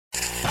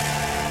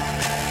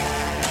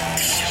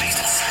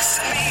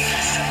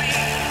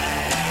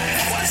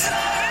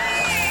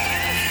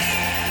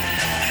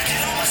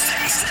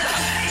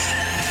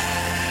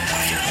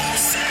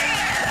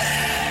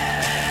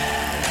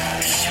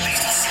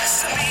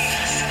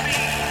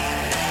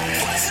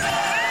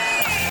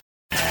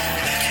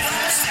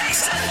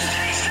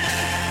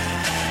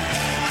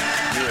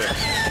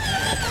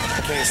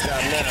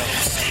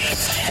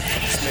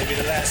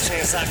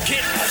As a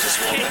kid, I just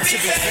wanted to be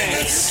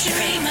famous.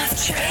 Dream of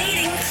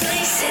trading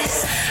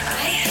places.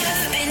 I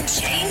have been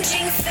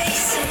changing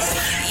faces.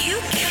 You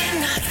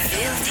cannot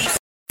feel deep.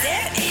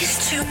 There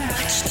is too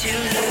much to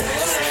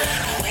lose.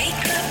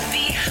 Wake up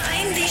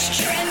behind these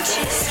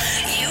trenches.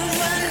 You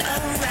run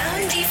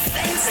around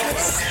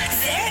defenseless.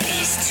 There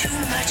is too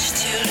much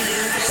to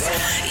lose.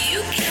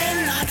 You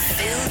cannot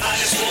feel deep. I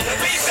just want to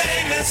be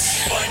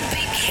famous. But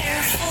be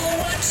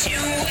careful what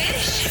you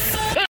wish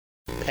for.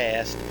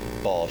 Past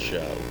Ball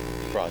Show,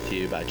 brought to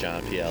you by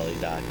JohnPielli.com.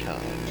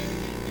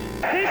 He's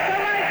the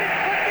right to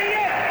put me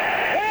in.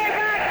 Way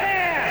back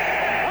there.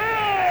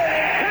 Holy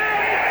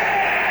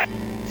cow.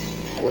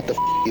 What the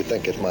do you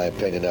think is my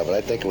opinion of it?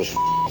 I think it was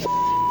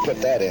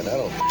put that in. I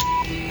don't.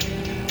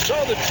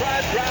 So the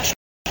Tribe drops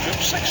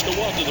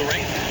 6-1 to the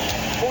Rangers.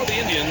 For the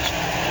Indians,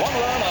 1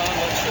 run on,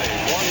 let's see,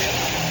 1 hit.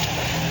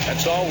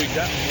 That's all we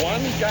got. 1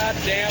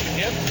 goddamn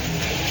hit.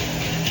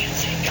 Can't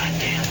say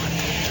goddamn.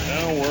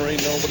 Don't worry,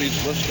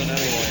 nobody's listening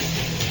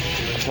anyway.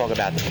 Talk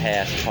about the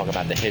past, talk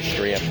about the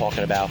history. I'm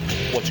talking about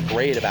what's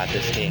great about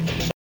this team.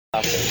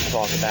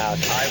 Talk about.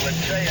 I would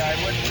say I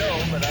wouldn't know,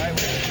 but I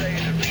would say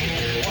the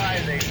reason why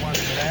they won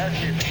that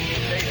is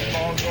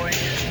baseball going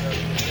into the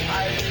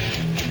highest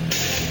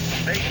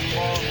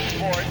baseball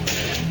sport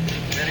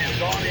that has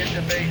gone into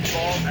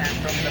baseball, and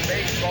from the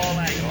baseball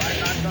angle.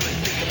 I'm not going to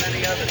speak of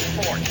any other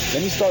sport.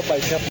 Let me start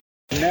by telling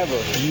you, never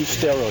use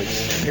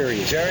steroids,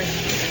 period. Jerry,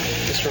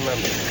 just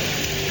remember,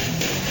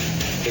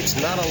 it's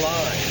not a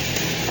lie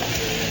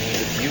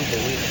if you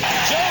believe it.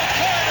 Joe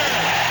Carter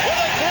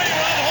with a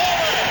 3-run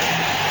homer.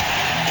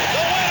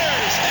 The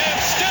winners and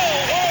still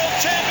world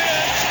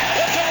champions,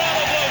 the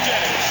Toronto Blue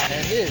Jays.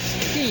 And his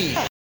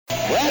team.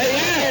 Well,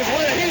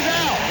 he's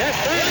out. Yes,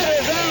 Fred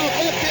is out.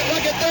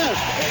 Look at this.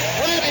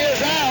 Fred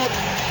is out.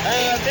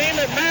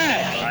 Damon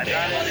Mack. I'm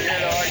not in here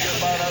to argue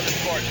about other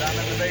sports. I'm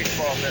in the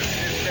baseball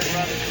business. It's been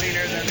run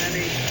cleaner than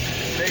any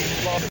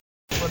baseball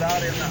put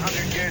out in the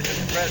 100 years at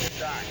the present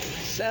time.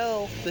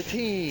 Sell the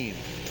team.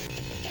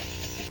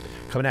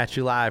 Coming at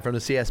you live from the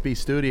CSB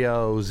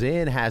studios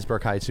in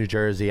Hasbrook Heights, New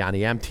Jersey on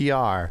the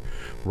MTR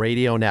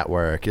Radio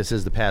Network. This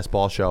is the Past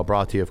Ball Show,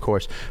 brought to you, of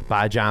course,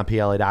 by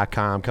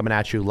JohnPielli.com. Coming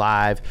at you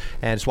live,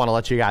 and just want to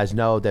let you guys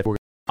know that we're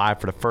live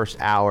for the first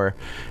hour.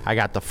 I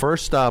got the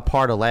first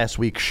part of last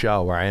week's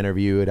show where I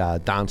interviewed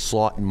Don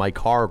Slaught and Mike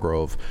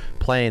Hargrove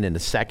playing in the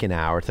second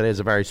hour. Today is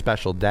a very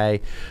special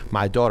day.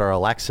 My daughter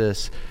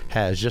Alexis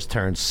has just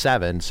turned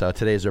 7, so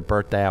today's her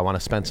birthday. I want to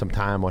spend some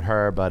time with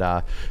her,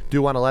 but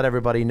do want to let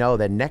everybody know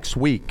that next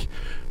week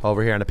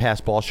over here on the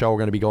Past Ball Show, we're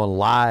going to be going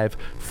live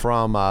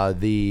from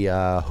the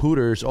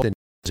Hooters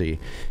and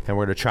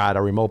we're going to try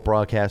to remote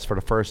broadcast for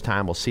the first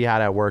time. We'll see how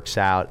that works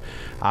out.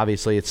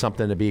 Obviously, it's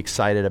something to be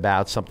excited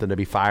about, something to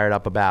be fired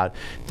up about.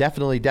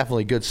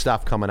 Definitely good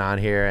stuff coming on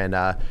here. And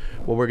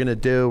what we're going to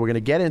do, we're going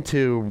to get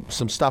into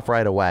some stuff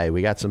right away.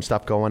 We got some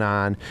stuff going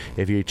on.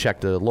 If you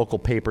check the local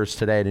papers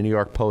today, the New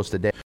York Post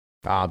today,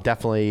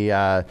 definitely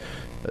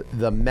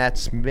the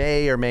Mets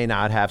may or may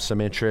not have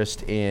some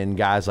interest in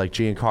guys like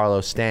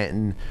Giancarlo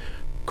Stanton,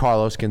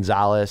 Carlos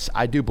Gonzalez.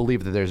 I do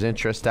believe that there's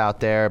interest out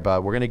there,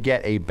 but we're going to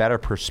get a better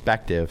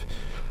perspective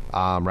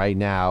right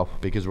now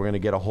because we're going to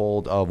get a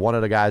hold of one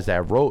of the guys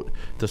that wrote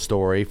the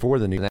story for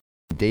the New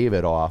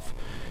Davidoff.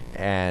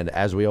 And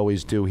as we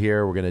always do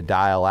here, we're going to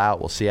dial out.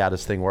 We'll see how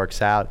this thing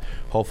works out.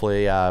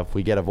 Hopefully, if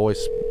we get a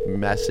voice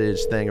message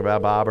thing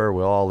about Bobber,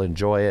 we'll all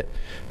enjoy it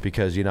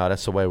because, you know,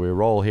 that's the way we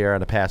roll here on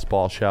the Past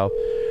Ball Show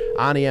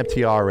on the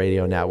MTR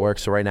Radio Network.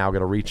 So right now we're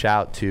going to reach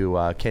out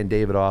to Ken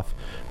Davidoff.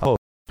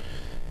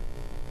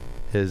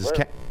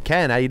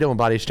 Ken, how you doing,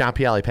 buddy? It's John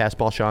Pielli, Past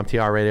Ball Show,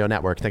 MTR Radio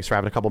Network. Thanks for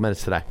having a couple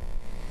minutes today.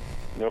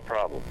 No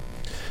problem.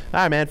 All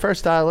right, man.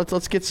 First,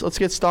 let's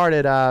get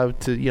started.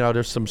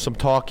 There's some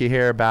talk you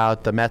hear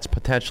about the Mets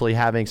potentially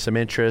having some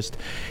interest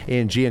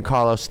in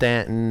Giancarlo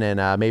Stanton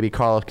and maybe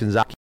Carlos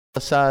Gonzalez.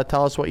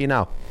 Tell us what you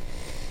know.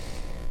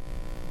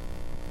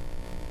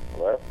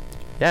 Hello?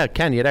 Yeah,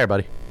 Ken, you there,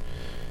 buddy?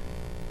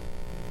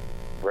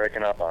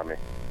 Breaking up on me.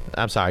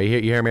 I'm sorry.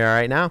 You hear me all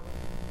right now?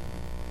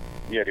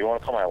 Yeah. Do you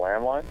want to call my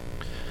landline?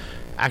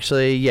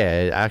 Actually,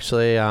 yeah.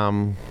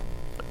 Can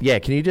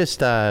you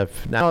just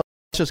now?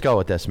 Let's just go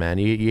with this, man.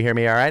 You hear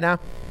me all right now?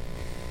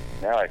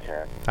 Now I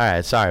can. All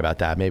right. Sorry about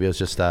that. Maybe it was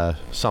just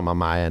something on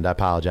my end. I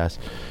apologize.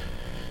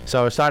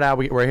 So to start out,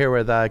 we're here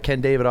with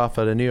Ken Davidoff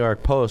of the New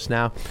York Post.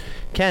 Now,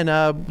 Ken,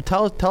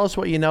 tell us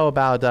what you know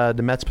about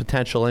the Mets'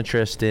 potential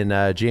interest in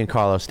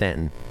Giancarlo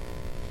Stanton.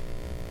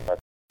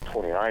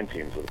 29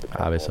 teams with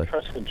the obviously.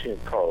 Interest in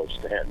Giancarlo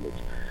Stanton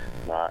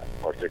is not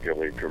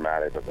particularly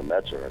dramatic, but the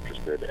Mets are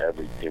interested.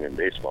 Every team in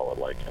baseball would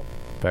like him.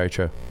 Very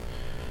true.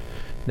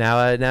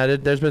 Now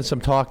there's been some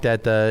talk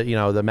that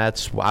the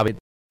Mets obviously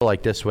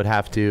like this would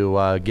have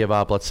to give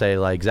up, let's say,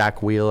 like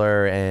Zach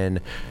Wheeler and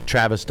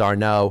Travis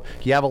d'Arnaud.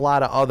 You have a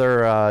lot of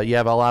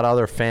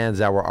other fans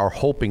that are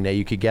hoping that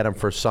you could get them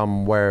for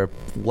somewhere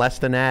less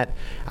than that.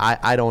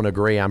 I don't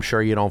agree. I'm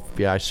sure you don't.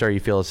 Yeah, I'm sure you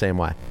feel the same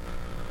way.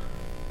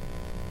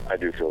 I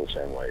do feel the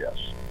same way. Yes.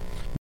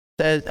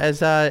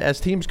 As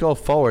teams go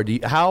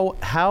forward,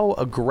 how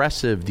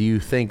aggressive do you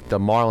think the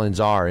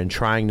Marlins are in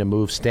trying to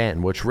move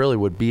Stanton, which really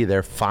would be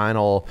their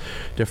final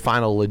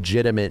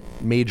legitimate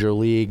major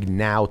league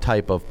now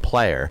type of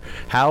player?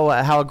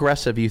 How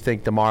aggressive do you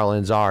think the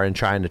Marlins are in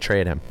trying to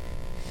trade him?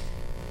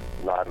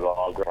 Not at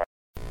all.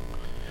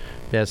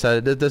 Yeah,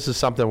 so this is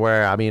something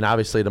where, I mean,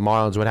 obviously the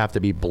Marlins would have to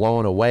be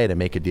blown away to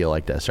make a deal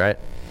like this, right?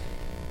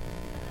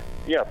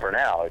 Yeah, for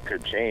now. It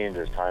could change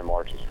as time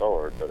marches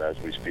forward, but as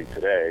we speak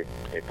today,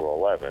 April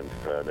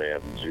 11th, they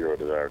have zero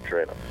desire to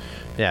trade him.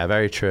 Yeah,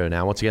 very true.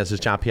 Now, once again, this is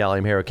John Pielli.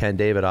 I'm here with Ken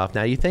Davidoff.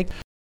 Now,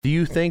 do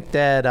you think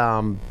that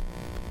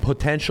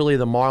potentially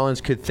the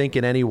Marlins could think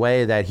in any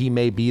way that he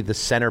may be the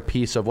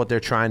centerpiece of what they're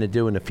trying to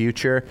do in the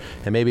future,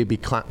 and maybe be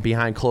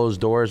behind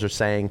closed doors or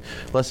saying,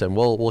 listen,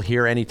 we'll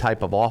hear any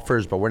type of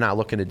offers, but we're not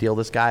looking to deal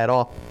this guy at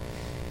all?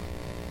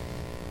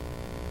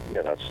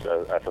 Yeah,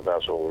 I thought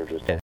that's what we were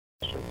just talking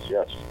about.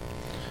 Yes.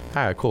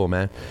 All right, cool,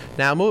 man.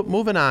 Now,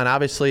 moving on,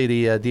 obviously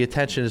the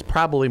attention is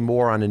probably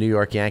more on the New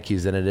York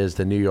Yankees than it is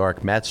the New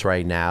York Mets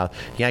right now.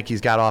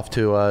 Yankees got off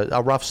to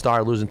a rough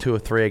start, losing 2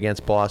 of 3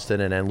 against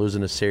Boston and then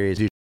losing the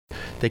series.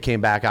 They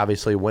came back,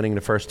 obviously, winning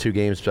the first 2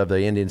 games of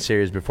the Indian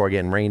series before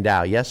getting rained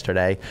out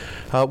yesterday.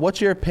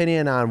 What's your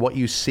opinion on what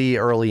you see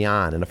early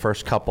on in the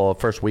first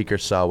week or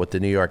so with the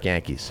New York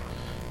Yankees?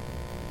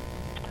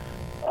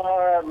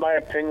 My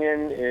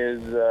opinion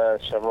is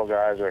several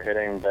guys are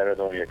hitting better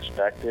than we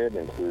expected,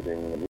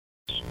 including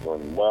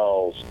Glenn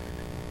Wells,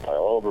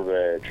 Kyle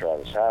Oberve,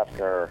 Travis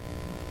Hafner,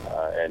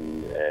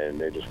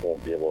 and they just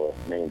won't be able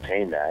to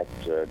maintain that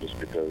just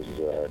because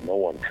no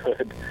one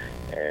could.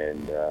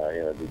 And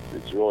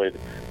it's really,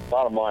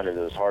 bottom line is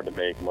it's hard to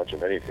make much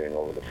of anything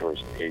over the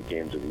first 8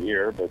 games of the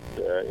year. But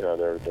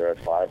they're at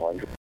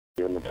 500.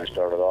 Even if they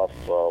started off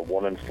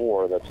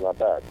 1-4, that's not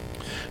bad.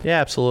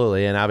 Yeah,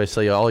 absolutely. And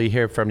obviously, all you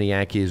hear from the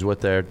Yankees with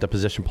the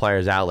position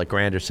players out like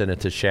Granderson and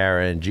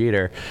Teixeira and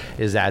Jeter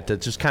is that to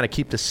just kind of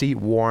keep the seat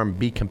warm,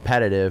 be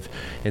competitive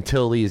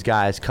until these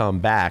guys come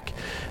back.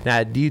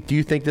 Now, do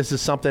you think this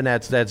is something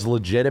that's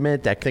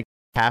legitimate? That think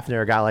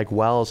Hafner, a guy like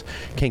Wells,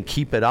 can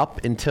keep it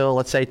up until,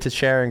 let's say,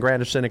 Teixeira and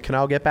Granderson and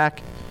Cano get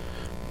back?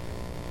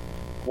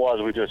 Well,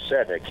 as we just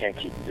said, they can't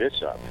keep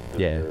this up.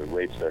 The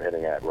rates they're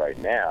hitting at right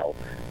now.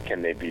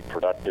 Can they be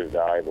productive,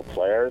 valuable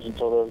players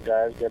until those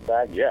guys get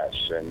back? Yes.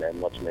 And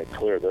let's make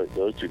clear,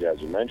 those 2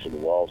 guys you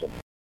mentioned, Wells and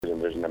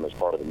envision them as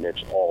part of the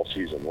mix all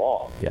season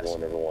long. Yes.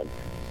 When everyone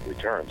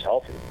returns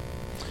healthy.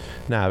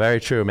 No, very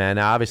true, man.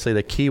 Now, obviously,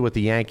 the key with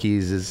the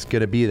Yankees is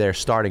going to be their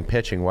starting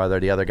pitching, whether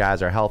the other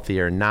guys are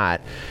healthy or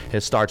not.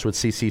 It starts with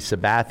CC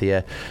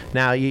Sabathia.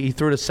 Now, he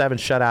threw the 7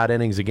 shutout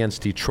innings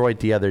against Detroit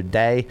the other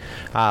day.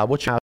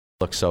 What's your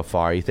look so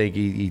far? You think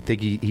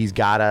he's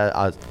got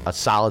a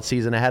solid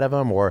season ahead of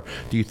him, or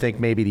do you think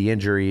maybe the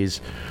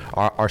injuries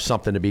are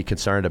something to be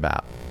concerned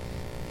about?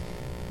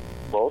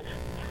 Both.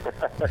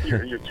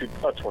 Your 2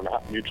 thoughts were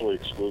not mutually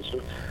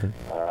exclusive.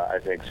 I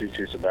think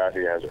CC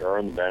Sabathia has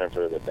earned the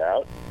benefit of the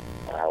doubt.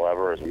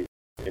 However, is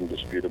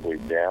indisputably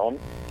down,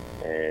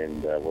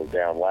 and was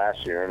down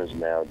last year and is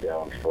now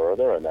down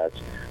further, and that's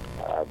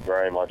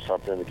very much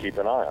something to keep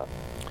an eye on.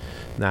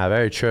 No,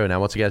 very true. Now,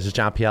 once again, this is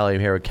John Pielli. I'm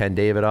here with Ken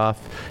Davidoff.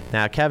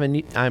 Now, Ken,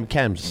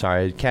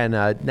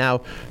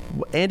 now,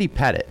 Andy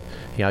Pettitte,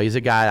 he's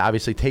a guy that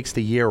obviously takes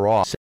the year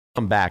off,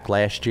 come back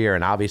last year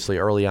and obviously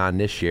early on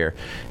this year.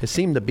 It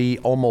seemed to be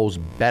almost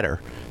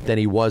better than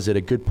he was at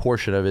a good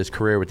portion of his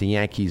career with the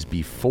Yankees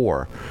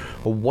before.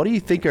 What do you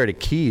think are the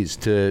keys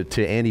to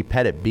Andy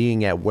Pettitte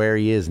being at where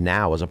he is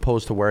now as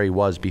opposed to where he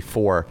was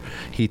before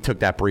he took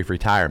that brief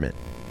retirement?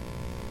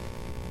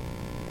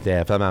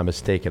 Yeah, if I'm not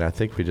mistaken, I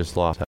think we just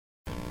lost.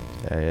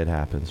 Yeah, it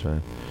happens,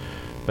 man.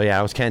 But yeah,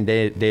 I was Ken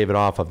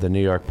Davidoff of the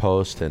New York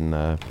Post, and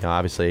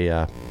obviously,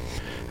 I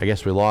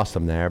guess we lost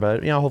him there.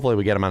 But hopefully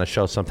we get him on a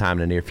show sometime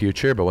in the near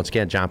future. But once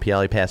again, John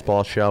Pielli, Pass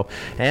Ball Show,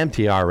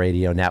 MTR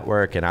Radio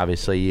Network, and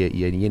obviously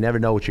you never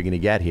know what you're going to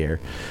get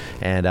here.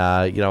 And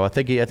I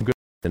think good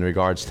in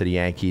regards to the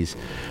Yankees.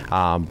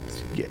 I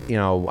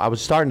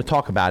was starting to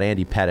talk about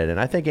Andy Pettitte, and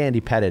I think Andy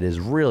Pettitte is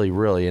really,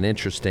 really an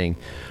interesting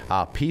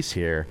piece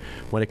here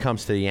when it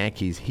comes to the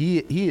Yankees. He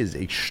is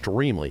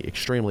extremely,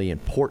 extremely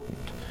important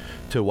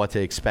to what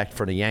to expect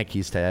for the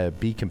Yankees to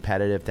be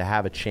competitive, to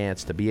have a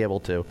chance, to be able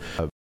to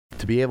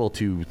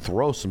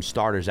throw some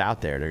starters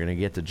out there. They're going to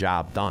get the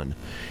job done.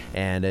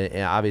 And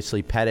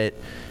obviously Pettitte,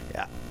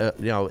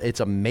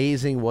 it's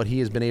amazing what he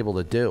has been able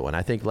to do. And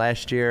I think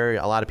last year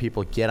a lot of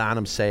people get on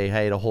him, say,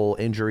 hey, the whole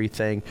injury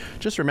thing.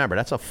 Just remember,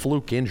 that's a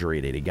fluke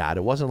injury that he got.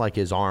 It wasn't like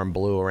his arm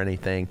blew or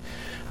anything.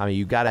 I mean,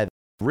 you got to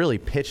really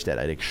pitched at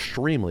an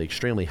extremely,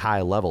 extremely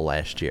high level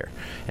last year.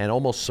 And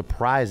almost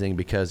surprising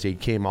because he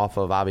came off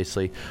of,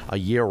 obviously, a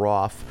year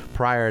off.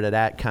 Prior to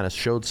that, kind of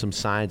showed some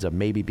signs of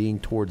maybe being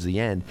towards the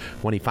end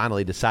when he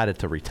finally decided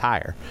to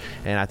retire.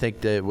 And I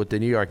think that with the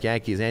New York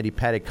Yankees, Andy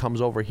Pettitte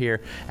comes over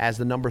here as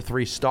the number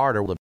 3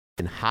 starter with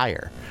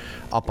higher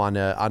up on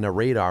the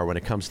radar when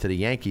it comes to the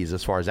Yankees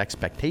as far as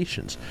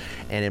expectations.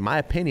 And in my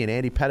opinion,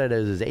 Andy Pettitte at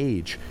his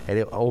age,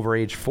 over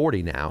age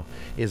 40 now,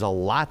 is a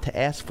lot to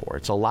ask for.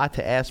 It's a lot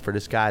to ask for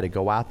this guy to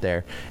go out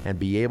there and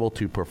be able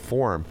to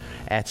perform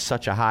at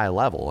such a high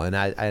level.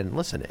 And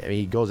listen, I mean,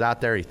 he goes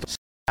out there, he throws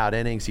out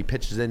innings, he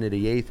pitches into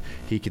the eighth,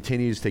 he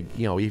continues to,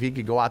 if he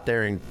could go out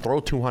there and throw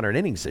 200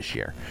 innings this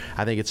year,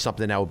 I think it's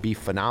something that would be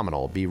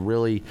phenomenal. It'd be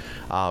really,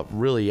 a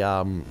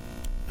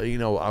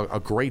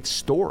great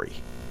story.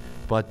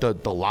 But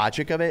the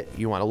logic of it,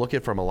 you want to look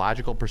at it from a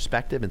logical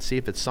perspective and see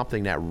if it's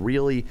something that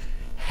really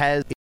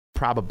has a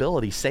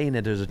probability saying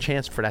that there's a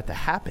chance for that to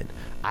happen.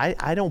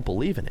 I don't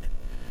believe in it.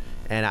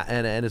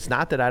 And it's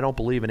not that I don't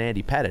believe in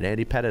Andy Pettitte.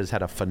 Andy Pettitte has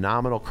had a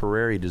phenomenal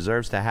career. He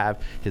deserves to have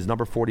his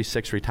number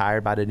 46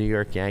 retired by the New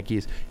York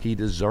Yankees. He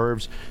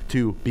deserves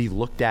to be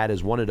looked at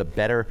as one of the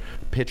better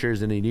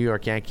pitchers in the New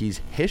York Yankees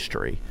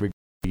history.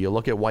 You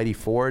look at Whitey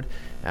Ford,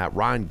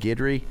 Ron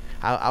Guidry,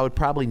 I would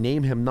probably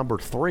name him number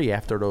 3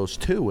 after those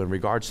two in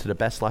regards to the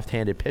best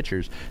left-handed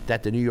pitchers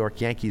that the New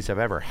York Yankees have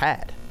ever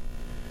had.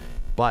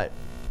 But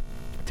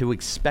to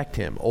expect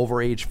him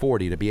over age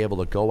 40 to be able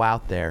to go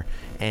out there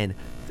and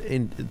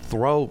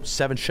throw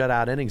 7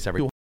 shutout innings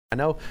every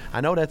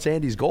I know that's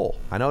Andy's goal.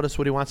 I know that's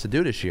what he wants to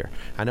do this year.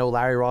 I know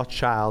Larry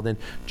Rothschild and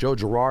Joe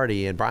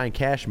Girardi and Brian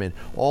Cashman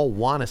all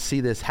want to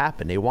see this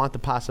happen. They want the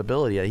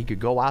possibility that he could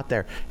go out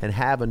there and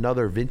have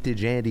another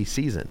vintage Andy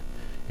season.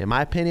 In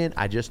my opinion,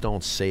 I just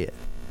don't see it.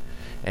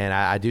 And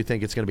I do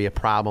think it's going to be a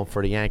problem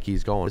for the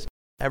Yankees going.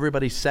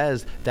 Everybody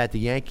says that the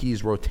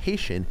Yankees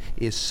rotation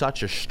is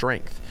such a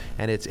strength,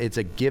 and it's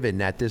a given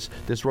that this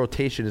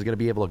rotation is going to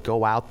be able to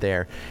go out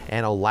there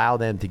and allow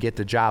them to get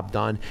the job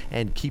done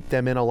and keep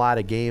them in a lot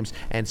of games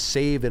and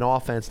save an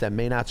offense that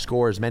may not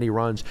score as many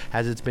runs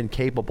as it's been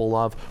capable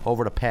of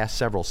over the past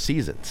several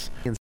seasons.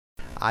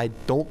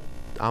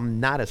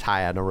 I'm not as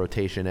high on the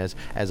rotation as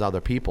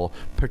other people,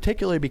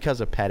 particularly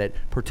because of Pettitte,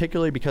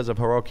 particularly because of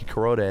Hiroki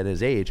Kuroda and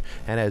his age,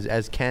 and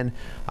as Ken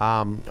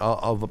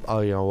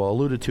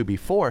alluded to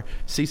before,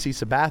 CC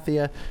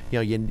Sabathia,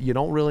 you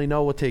don't really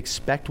know what to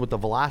expect with the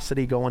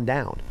velocity going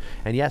down.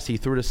 And yes, he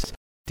threw to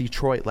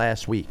Detroit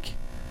last week,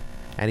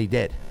 and he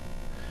did.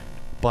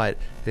 But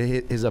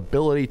his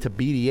ability to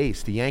be the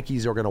ace, the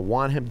Yankees are going to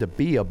want him to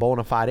be a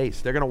bona fide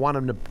ace. They're going to want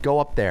him to go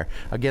up there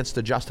against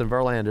the Justin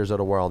Verlanders of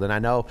the world. And I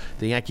know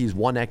the Yankees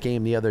won that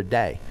game the other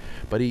day.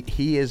 But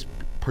he is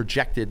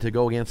projected to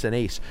go against an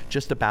ace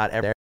just about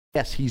every day.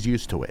 Yes, he's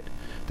used to it.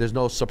 There's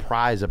no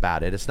surprise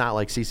about it. It's not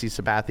like CC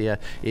Sabathia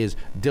is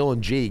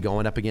Dylan G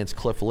going up against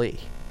Cliff Lee.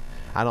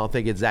 I don't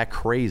think it's that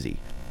crazy.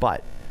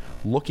 But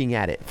looking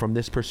at it from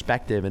this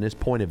perspective and this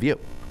point of view,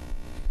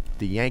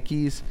 the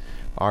Yankees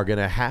are going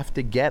to have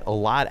to get a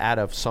lot out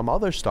of some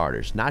other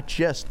starters, not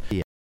just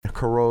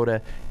Kuroda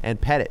and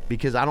Pettitte,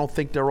 because I don't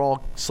think they're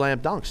all slam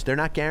dunks. They're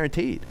not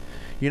guaranteed.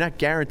 You're not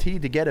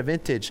guaranteed to get a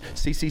vintage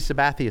CC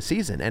Sabathia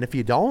season. And if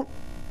you don't,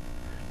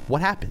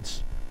 what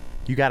happens?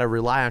 You got to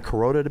rely on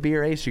Kuroda to be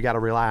your ace. You got to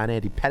rely on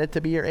Andy Pettitte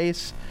to be your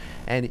ace.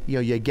 And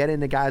you get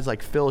into guys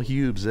like Phil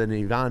Hughes and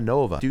Ivan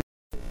Nova.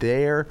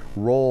 Their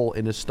role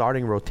in the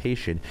starting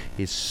rotation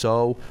is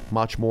so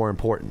much more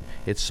important.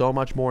 It's so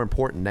much more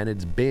important than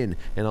it's been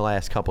in the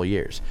last couple of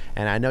years.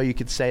 And I know you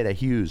could say that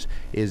Hughes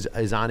is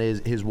on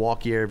his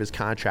walk year of his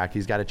contract.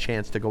 He's got a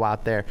chance to go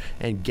out there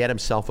and get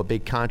himself a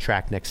big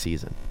contract next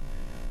season.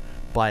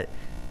 But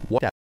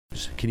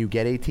can you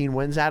get 18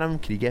 wins out of him?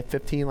 Can you get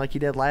 15 like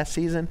you did last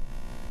season?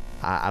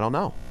 I don't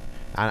know.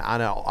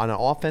 On an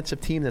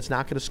offensive team that's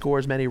not going to score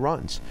as many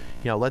runs.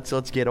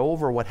 Let's get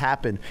over what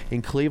happened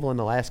in Cleveland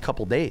the last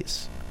couple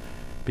days,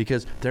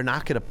 because they're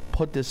not going to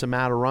put this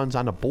amount of runs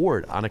on the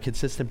board on a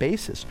consistent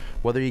basis.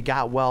 Whether you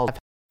got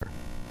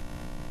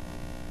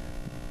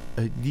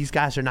these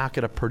guys are not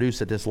going to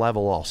produce at this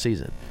level all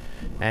season.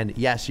 And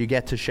yes, you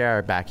get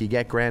Teixeira back, you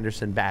get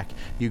Granderson back,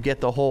 you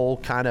get the whole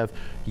kind of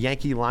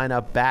Yankee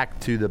lineup back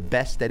to the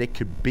best that it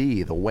could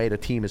be, the way the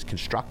team is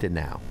constructed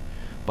now.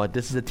 But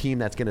this is a team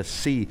that's going to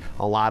see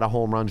a lot of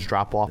home runs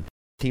drop off. A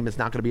team that's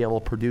not going to be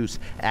able to produce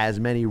as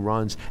many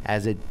runs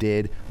as it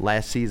did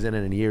last season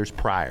and in years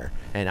prior.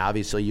 And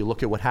obviously, you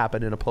look at what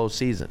happened in the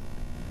postseason.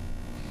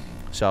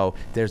 So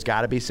there's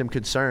got to be some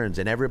concerns.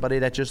 And everybody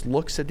that just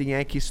looks at the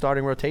Yankees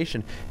starting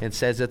rotation and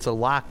says it's a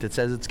lock, that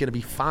says it's going to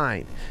be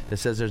fine, that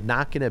says there's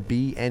not going to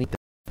be anything,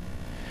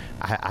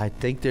 I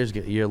think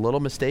you're a little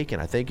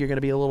mistaken. I think you're going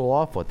to be a little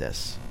off with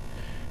this.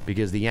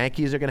 Because the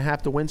Yankees are going to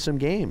have to win some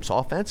games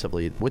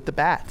offensively with the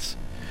bats.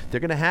 They're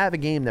going to have a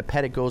game that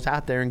Pettitte goes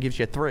out there and gives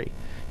you 3.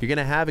 You're going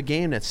to have a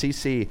game that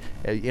CC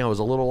is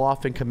a little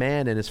off in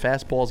command and his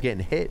fastball is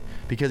getting hit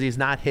because he's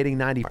not hitting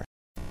 90.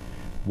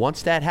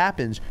 Once that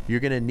happens, you're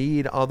going to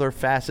need other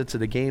facets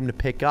of the game to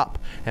pick up.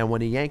 And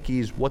when the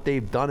Yankees, what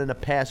they've done in the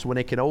past, when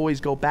they can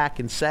always go back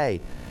and say,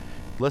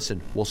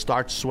 listen, we'll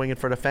start swinging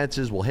for the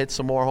fences. We'll hit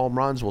some more home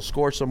runs. We'll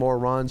score some more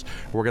runs.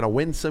 We're going to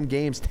win some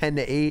games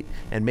 10-8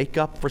 and make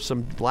up for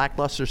some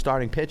lackluster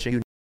starting pitching.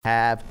 You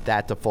have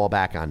that to fall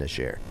back on this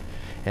year.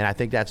 And I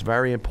think that's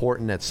very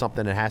important. That's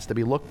something that has to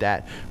be looked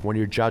at when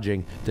you're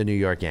judging the New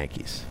York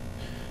Yankees.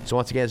 So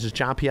once again, this is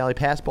John Pielli,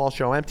 Passball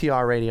Show,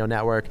 MTR Radio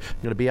Network.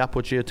 I'm going to be up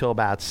with you until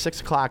about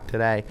 6 o'clock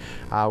today.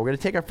 We're going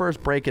to take our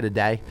first break of the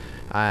day,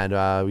 and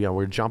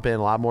we're jumping in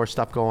a lot more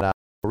stuff going on.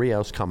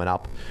 Rios coming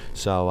up.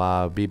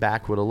 So be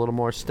back with a little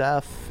more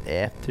stuff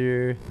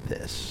after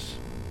this.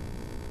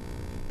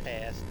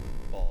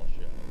 Passball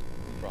Show,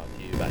 brought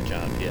to you by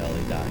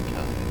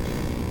JohnPielli.com.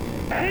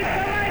 He's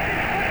the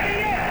license put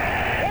me in.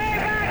 Way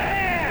back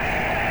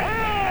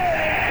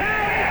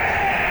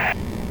there.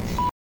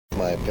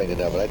 My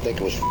opinion of it. I think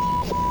it was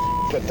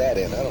put that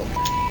in. I don't.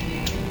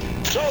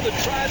 So the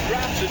Tribe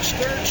drops its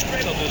third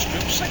straight on this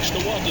trip,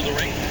 6-1 to the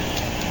Rangers.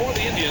 For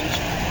the Indians,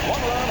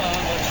 one run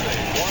on, let's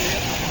see, one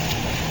hit.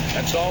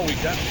 That's all we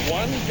got.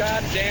 One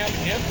goddamn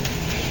hit.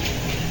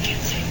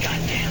 Can't say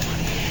goddamn.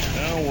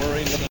 Don't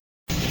worry.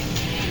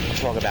 I'm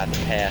talking about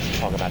the past, I'm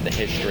talking about the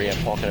history,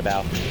 I'm talking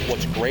about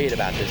what's great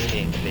about this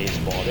game of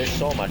baseball. There's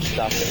so much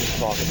stuff that we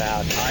talk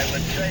about. I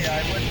would say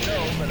I wouldn't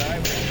know, but I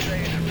would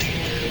say the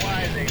reason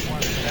why they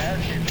won that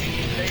is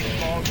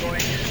baseball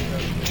going into the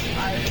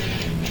highest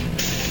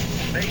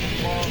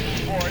baseball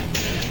sport,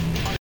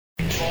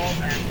 baseball,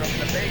 and from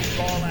the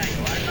baseball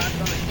angle. I'm not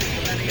going to speak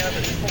of any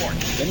other sport.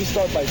 Let me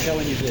start by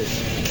telling you this.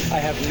 I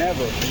have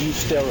never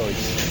used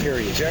steroids,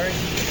 period. Jerry,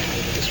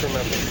 just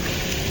remember,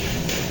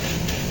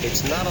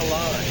 it's not a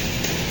lie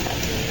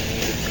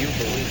if you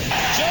believe it.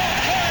 Joe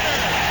Carter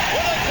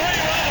with a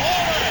 3-run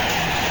homer.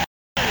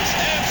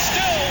 And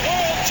still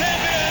world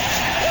champions,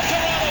 the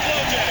Toronto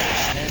Blue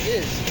Jays. And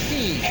is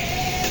he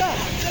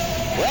stopped?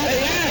 Well,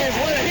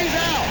 he's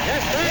out.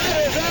 Yes, Fred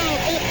is out.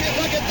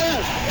 Look at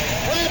this.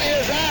 Fred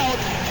is out.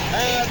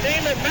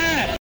 Damon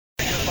Matt.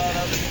 Think about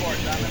other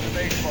sports. I'm in the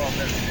baseball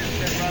business. It's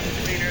been running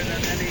cleaner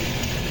than any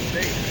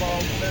baseball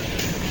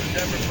business that was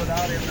ever put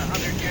out in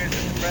 100 years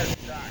at the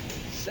present time.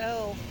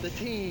 Sell the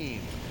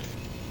team.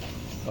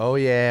 Oh,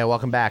 yeah.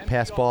 Welcome back.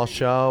 Passball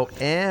Show,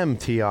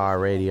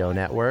 MTR Radio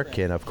Network.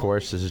 And, of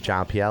course, this is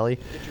John Pielli.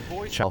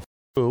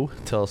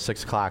 Till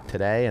 6 o'clock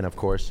today. And, of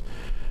course,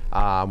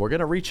 we're going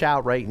to reach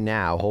out right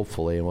now,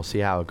 hopefully, and we'll see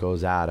how it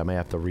goes out. I may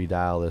have to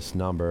redial this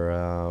number.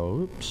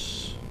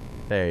 Oops.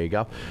 There you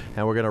go.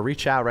 And we're going to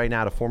reach out right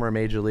now to former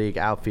Major League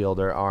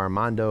outfielder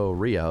Armando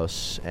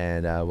Rios,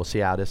 and we'll see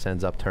how this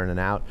ends up turning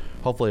out.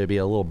 Hopefully it'll be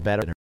a little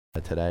better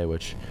today,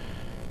 which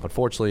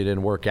unfortunately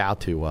didn't work out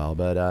too well.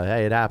 But,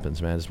 hey, it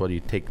happens, man. It's what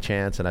you take a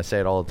chance, and I say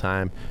it all the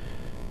time.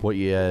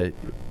 Hey,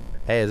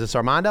 is this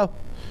Armando?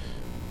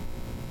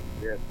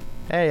 Yes.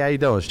 Hey, how you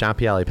doing? It's John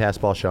Pielli,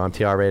 Passball Show,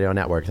 MTR Radio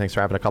Network. Thanks for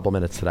having a couple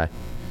minutes today.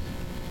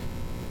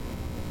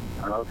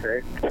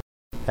 Okay.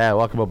 Hey,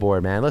 welcome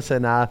aboard, man.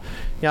 Listen,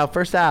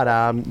 first out,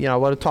 I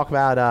want to talk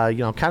about,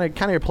 kind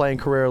of your playing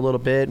career a little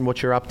bit and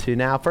what you're up to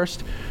now.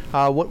 First,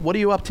 what are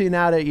you up to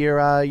now that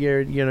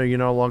you're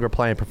no longer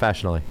playing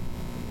professionally?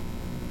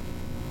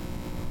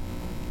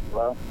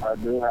 Well, I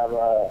do have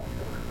a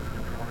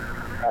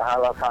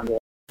fun.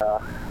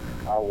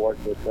 I work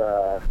with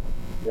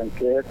young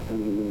kids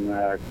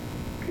and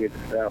kids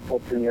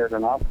 14 years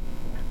and up.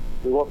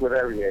 We work with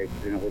every age.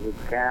 We do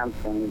camps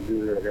and we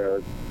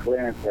do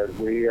clinics where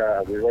we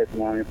raise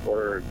money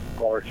for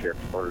scholarships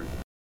for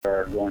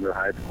going to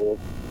high school,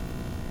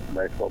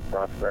 baseball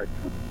prospects,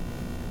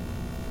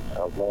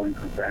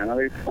 low-income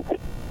families.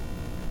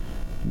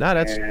 No,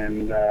 that's.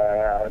 And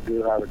I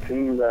do have a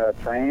team that I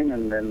train,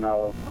 and then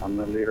I'm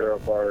the leader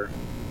of our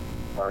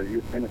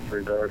youth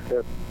ministry that I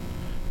said.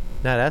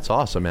 No, that's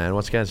awesome, man.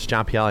 Once again, it's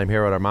John Pielli. I'm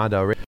here with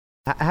Armando.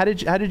 How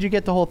did you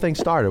get the whole thing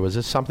started? Was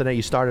this something that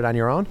you started on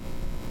your own?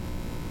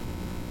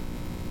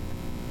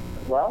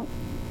 Well,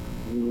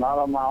 not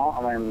on my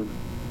own. I mean,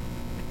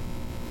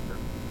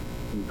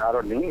 out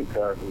of need.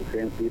 We've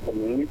seen people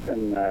need,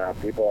 and a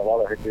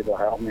lot of people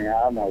help me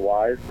out. My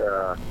wife,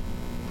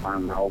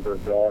 my older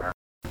daughter,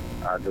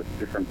 just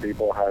different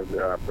people have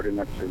pretty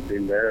much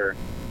been there.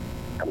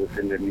 We've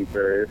seen the need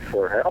there is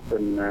for help,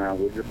 and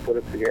we just put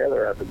it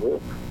together as a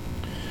group.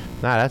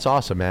 Nah, that's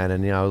awesome, man.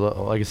 And,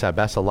 like I said,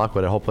 best of luck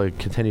with it. Hopefully it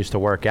continues to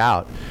work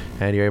out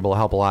and you're able to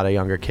help a lot of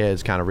younger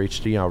kids kind of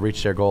reach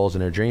their goals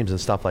and their dreams and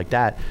stuff like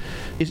that.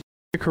 Your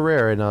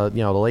career in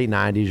the late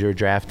 90s, you were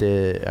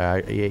drafted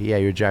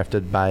you're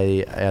drafted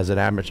signed as an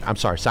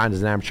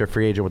amateur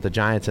free agent with the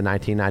Giants in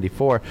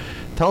 1994.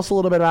 Tell us a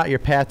little bit about your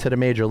path to the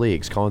major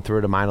leagues, going through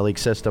the minor league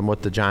system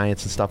with the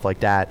Giants and stuff like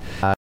that,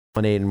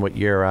 culminating with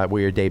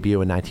your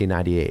debut in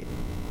 1998.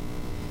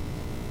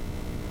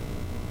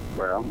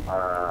 Well,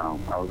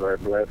 I was very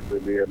blessed to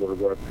be able to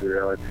go to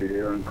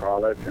LSU in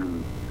college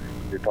and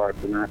be part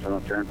of the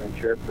national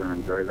championship and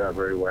enjoy that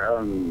very well.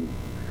 And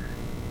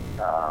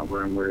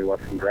really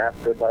wasn't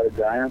drafted by the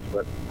Giants,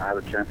 but I had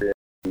a champion.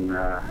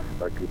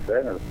 Like you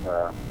said,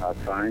 I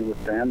signed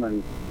with them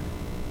and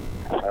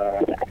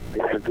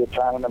had a good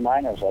time in the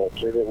minors. I was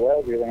treated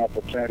well, given an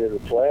opportunity to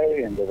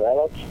play and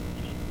develop,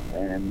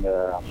 and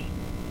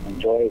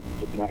enjoyed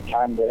my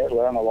time there,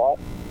 learn a lot.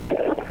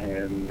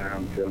 And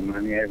until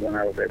 98, when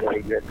I was able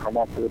to come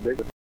up to the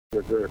biggest, it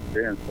was a good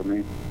experience for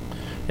me.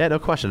 Yeah, no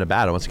question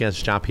about it. Once again,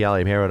 it's John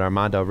Pielli. I'm here with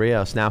Armando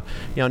Rios. Now,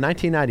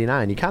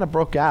 1999, you kind of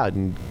broke out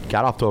and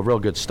got off to a real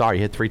good start.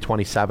 You hit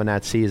 327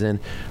 that season.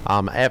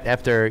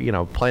 After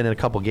playing in a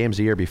couple games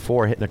a year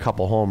before, hitting a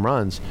couple home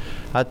runs.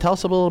 Tell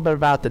us a little bit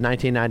about the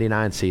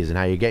 1999 season.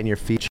 How you're getting your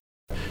feet.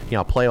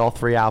 Play all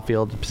three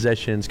outfield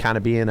positions, kind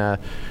of being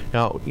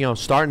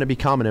starting to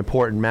become an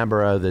important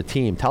member of the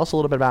team. Tell us a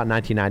little bit about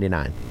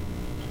 1999.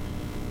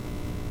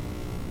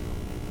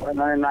 Well,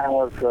 99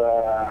 was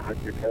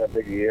a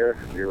big year.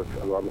 It was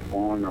a lot of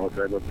fun. I was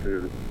able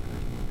to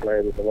play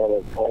with a lot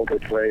of older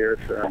players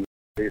and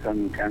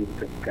season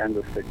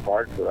Candlestick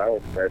Park, so that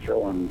was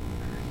special. And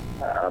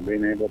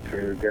being able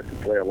to get to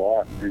play a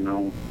lot,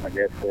 I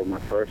guess for my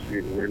first year,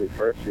 it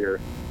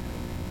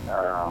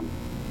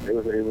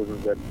was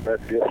the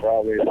best year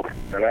probably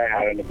that I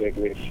had in the big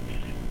leagues,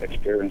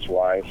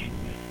 experience-wise.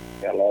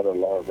 Got a lot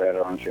of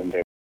veterans in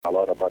there, a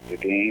lot about the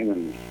game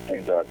and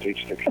things that I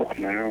teach the kids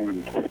now,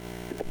 and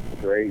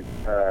great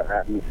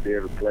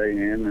atmosphere to play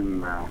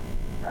in,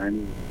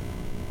 and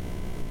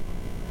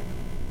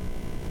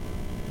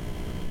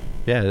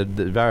yeah,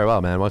 very well,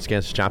 man. Once again,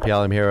 it's John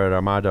Pielli here at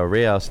Armando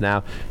Rios.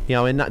 Now,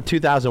 in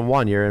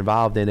 2001, you're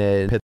involved in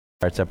a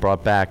Pittsburgh that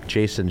brought back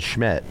Jason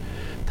Schmidt.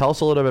 Tell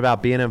us a little bit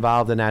about being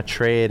involved in that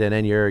trade and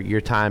then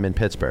your time in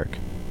Pittsburgh.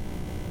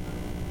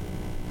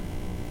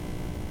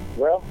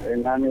 Well,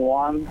 in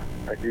 '91,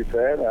 like you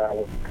said, I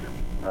was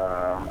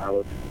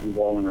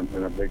involved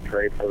in a big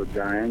trade for the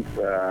Giants.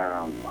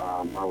 I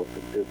was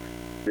just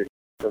big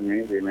for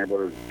me, being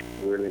able to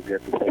really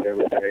get to play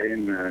every day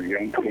in a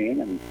young team.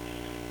 And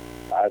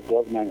I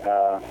broke my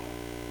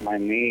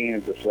knee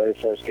in the very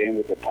first game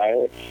with the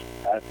Pirates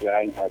at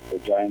the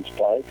Giants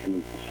Park,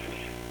 and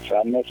so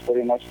I missed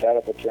pretty much that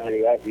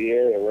opportunity that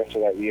year. The rest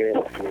of that year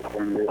was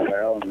going really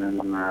well, and then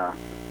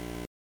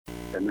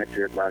the next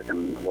year back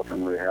and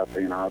wasn't really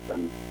healthy enough,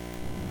 and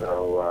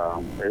so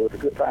it was a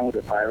good time with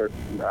the Pirates.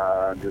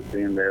 Just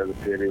being there, the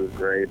city was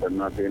great, but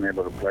not being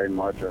able to play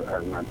much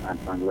at my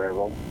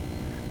level.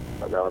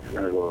 But that was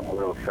kind of a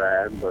little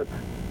sad, but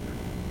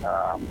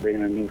being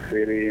in a new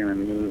city and a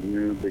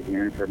new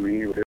beginning for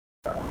me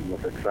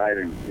was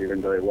exciting,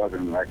 even though it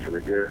wasn't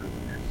actually good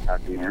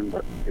at the end,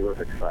 but it was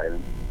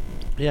exciting.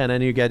 Yeah, and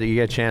then you get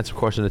a chance, of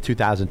course, in the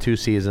 2002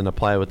 season to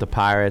play with the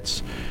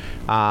Pirates.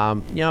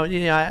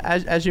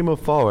 As you move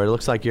forward, it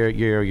looks like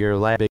your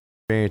last big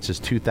experience is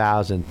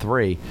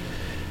 2003.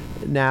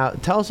 Now,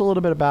 tell us a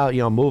little bit about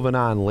moving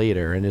on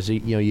later, and as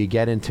you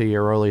get into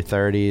your early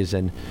 30s,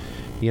 and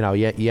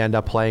you end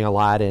up playing a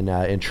lot in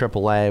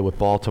AAA with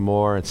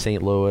Baltimore and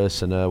St.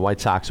 Louis and the White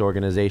Sox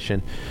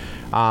organization.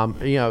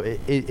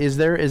 Is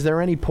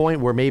there any point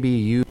where maybe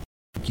you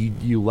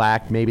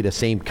lacked maybe the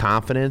same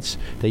confidence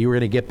that you were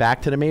going to get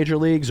back to the major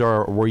leagues,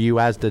 or were you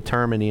as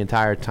determined the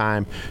entire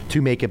time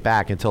to make it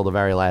back until the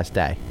very last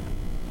day?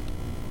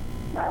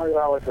 I was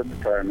always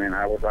determined.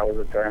 I was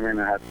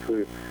determined. I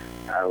was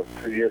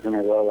 2 years in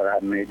a row that I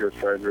had major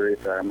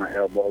surgeries. I had my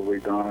elbow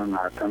redone.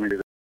 I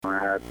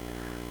had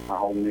my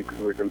whole knee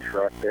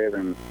reconstructed,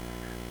 and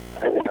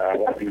I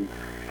wasn't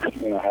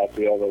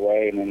happy all the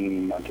way. And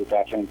in the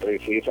 2003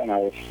 season, I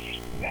was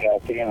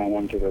healthy, and I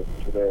went to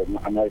the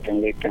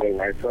American League to the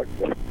White Sox.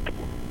 But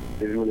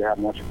didn't really have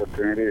much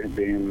opportunity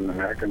being in the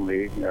American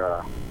League. We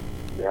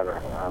had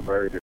a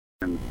very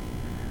different,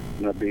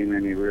 not being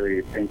any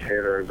really pinch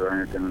hitters or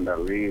anything in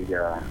that league.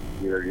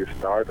 Either you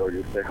start or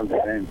you stay on the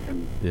bench,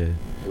 and it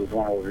was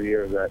one of those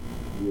years that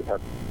you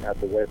have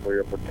to wait for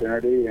your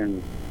opportunity.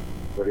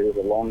 But it was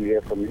a long year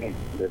for me.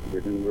 We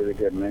didn't really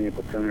get many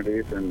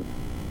opportunities,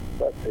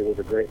 but it was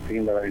a great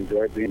team that I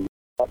enjoyed being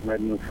with, made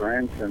new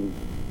friends,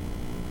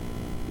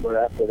 but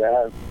after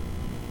that,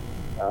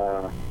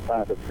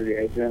 signed as a free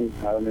agent.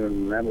 I don't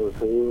even remember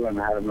who,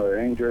 and I had another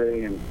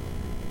injury, and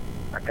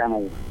I kind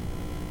of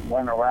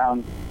went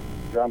around,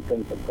 jumped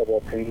into a couple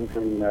of teams,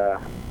 and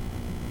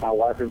my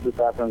wife in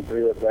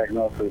 2003 was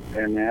diagnosed with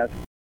MS,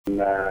 and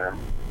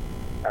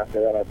after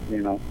that,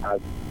 I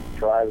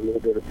tried a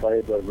little bit to play,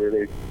 but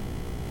really,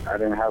 I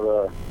didn't have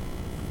a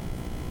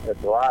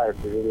drive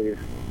to really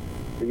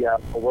be out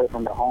away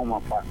from the home.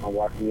 My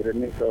wife needed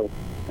me, so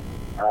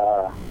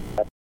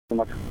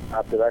much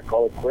after that,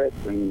 call it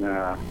quits, and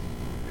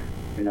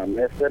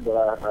missed it.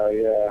 But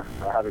I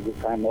had a good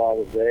time while I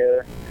was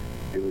there.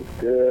 It was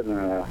good.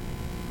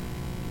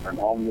 I'm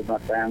home with my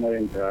family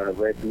and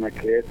raising my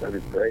kids. It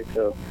was great.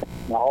 So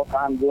my whole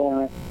time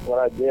doing what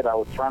I did, I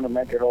was trying to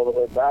make it all the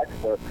way back,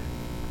 but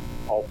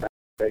all family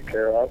take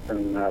care of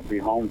and be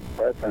home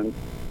present.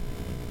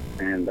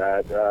 And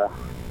that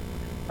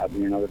at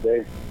the end of the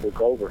day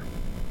took over.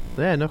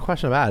 Yeah, no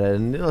question about it.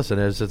 And listen,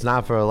 it's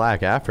not for a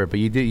lack of effort, but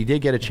you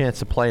did get a chance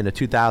to play in the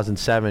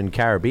 2007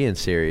 Caribbean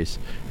Series,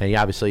 and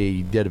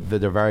you did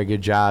a very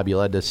good job. You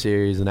led the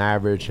series in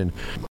average and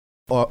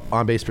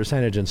on-base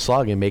percentage and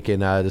slugging,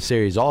 making the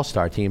series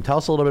all-star team. Tell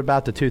us a little bit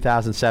about the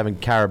 2007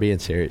 Caribbean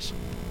Series.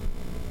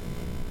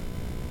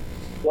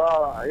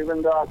 Well,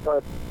 even though I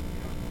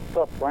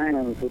stopped playing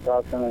in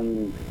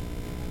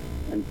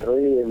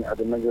 2003 at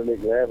the major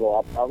league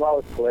level, I've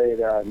always played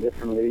in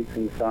different leagues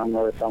in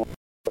summer. Some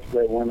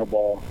played winter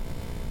ball,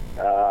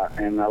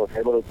 and I was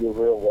able to do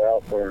real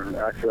well for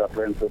actually I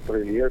played until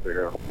 3 years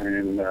ago.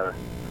 And,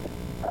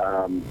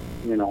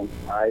 you know,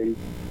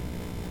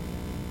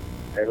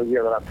 every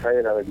year that I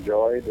played, I've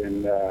enjoyed,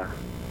 and I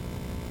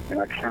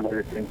can't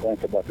really think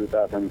much about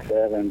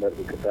 2007, but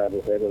because I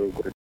was able to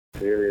go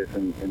serious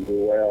and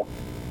do well.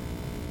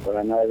 But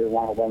I know every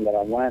one of them that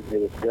I went, it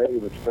was great, it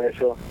was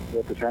special,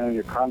 representing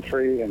your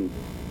country and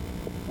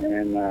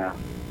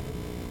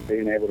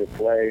being able to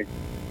play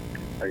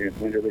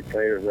against Major League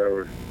players that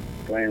were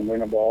playing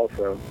winter ball.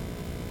 So,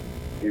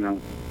 you know,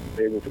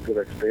 it was a good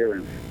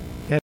experience.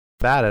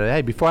 About it.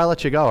 Hey, before I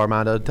let you go,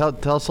 Armando,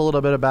 tell us a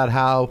little bit about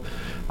how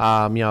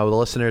you know, the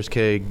listeners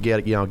could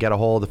get a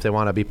hold if they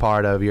want to be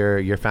part of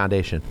your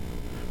foundation.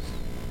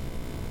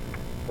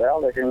 Well,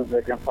 they can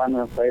find me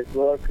on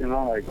Facebook, you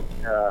know, like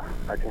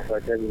I guess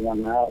like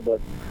everyone now, but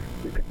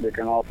they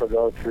can also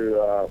go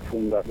to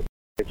Fundación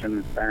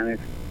in Spanish,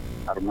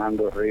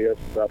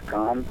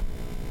 ArmandoRios.com,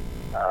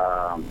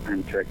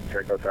 and check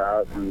us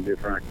out and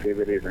different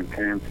activities and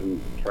camps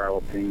and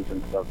travel teams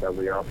and stuff that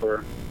we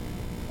offer.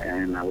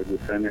 And we do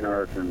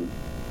seminars, and,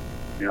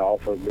 you know,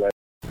 also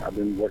I've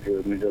been working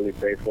with Major League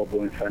Baseball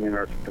doing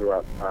seminars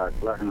throughout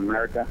Latin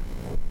America.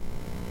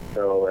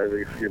 So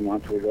every few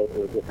months we go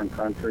to a different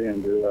country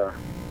and do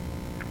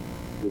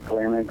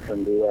clinics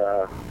and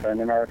do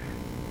seminars.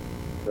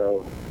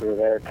 So through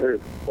there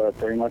too. But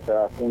pretty much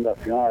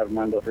Fundación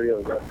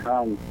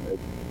ArmandoRios.com.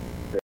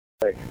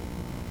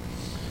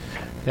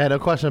 Yeah, no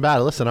question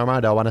about it. Listen,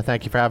 Armando, I want to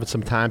thank you for having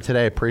some time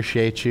today.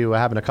 Appreciate you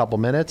having a couple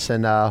minutes,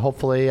 and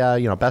hopefully,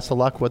 you know, best of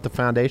luck with the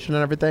foundation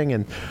and everything,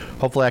 and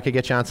hopefully I could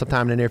get you on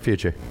sometime in the near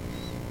future.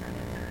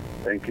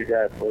 Thank you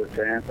guys for the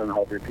chance, and I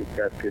hope you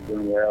guys keep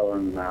doing well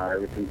and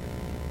everything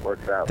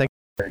works out. Thank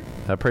you.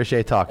 I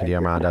appreciate talking to you,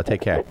 Armando.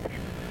 Take care.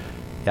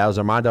 Yeah, it was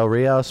Armando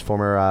Rios,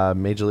 former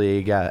Major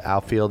League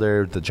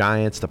outfielder, the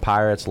Giants, the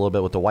Pirates, a little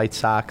bit with the White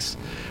Sox.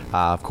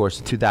 Of course,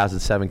 the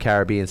 2007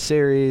 Caribbean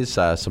Series,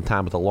 some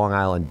time with the Long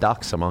Island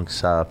Ducks,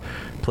 amongst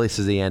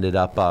places he ended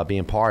up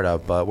being part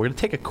of. But we're going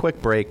to take a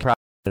quick break, probably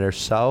a minute or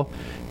so,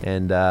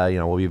 and you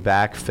know, we'll be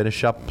back,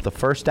 finish up the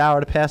first hour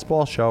of the Pass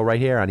Ball Show right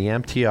here on the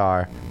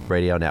MTR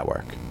Radio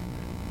Network.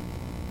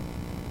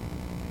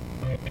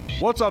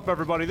 What's up,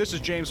 everybody? This is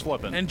James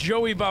Flippin. And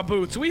Joey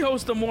Baboots. We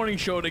host a morning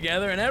show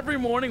together, and every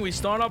morning we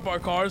start up our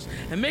cars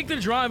and make the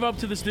drive up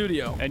to the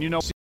studio. And you know,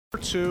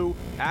 two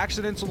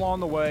accidents along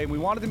the way, and we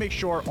wanted to make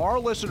sure our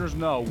listeners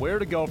know where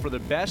to go for the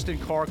best in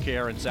car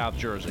care in South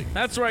Jersey.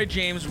 That's right,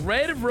 James.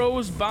 Red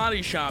Rose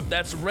Body Shop.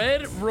 That's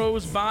Red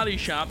Rose Body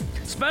Shop.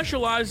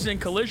 Specializes in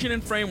collision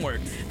and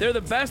framework. They're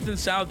the best in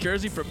South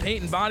Jersey for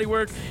paint and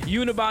bodywork,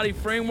 unibody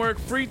framework,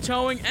 free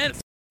towing, and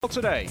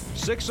today,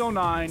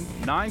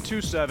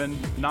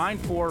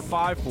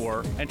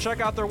 609-927-9454, and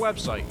check out their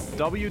website,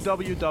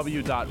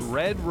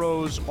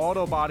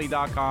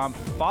 www.redroseautobody.com.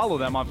 Follow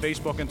them on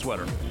Facebook and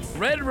Twitter.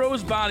 Red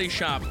Rose Body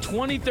Shop,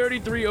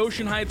 2033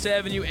 Ocean Heights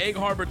Avenue, Egg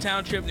Harbor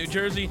Township, New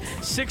Jersey,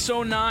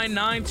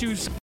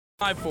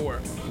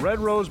 609-927-9454. Red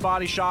Rose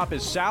Body Shop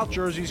is South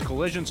Jersey's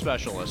collision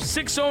specialist.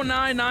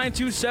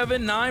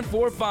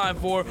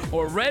 609-927-9454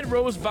 or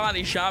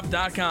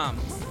redrosebodyshop.com.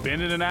 Been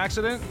in an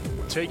accident?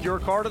 Take your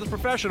car to the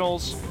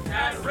professionals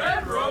at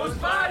Red Rose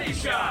Body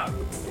Shop.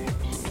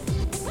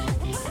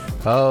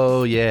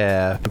 Oh,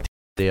 yeah.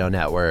 Radio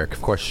Network.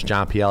 Of course,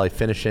 John Pielli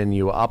finishing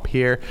you up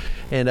here.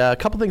 And a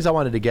couple things I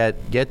wanted to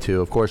get to.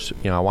 Of course,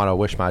 you know, I want to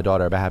wish my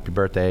daughter a happy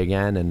birthday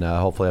again, and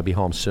hopefully I'll be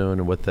home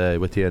soon with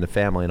you and the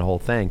family and the whole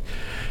thing.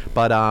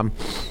 But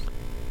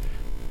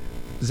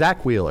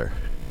Zach Wheeler,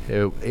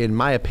 in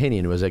my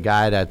opinion, was a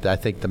guy that I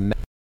think the Mets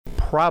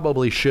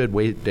probably should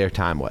wait their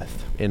time with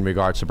in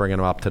regards to bringing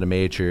him up to the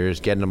majors,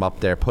 getting him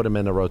up there, put him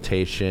in the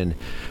rotation.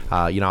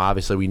 You know,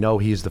 obviously we know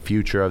he's the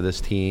future of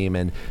this team,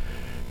 and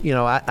you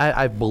know,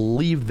 I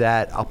believe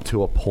that up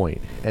to a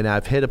point. And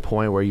I've hit a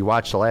point where you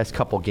watch the last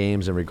couple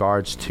games in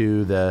regards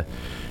to the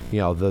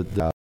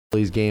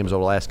these games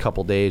over the last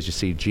couple days. You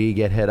see G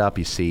get hit up,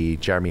 you see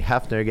Jeremy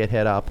Hefner get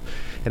hit up,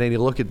 and then you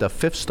look at the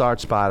fifth start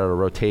spot of the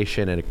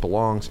rotation, and it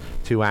belongs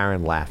to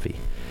Aaron Laffey.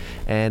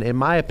 And in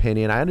my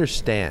opinion, I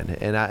understand,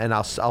 and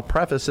I'll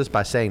preface this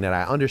by saying that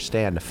I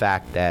understand the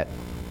fact that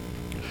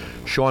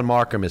Sean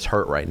Markham is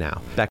hurt right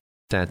now. Expect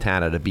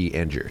Santana to be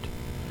injured.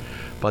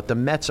 But the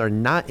Mets are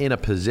not in a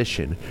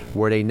position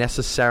where they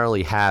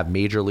necessarily have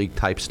major league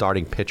type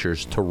starting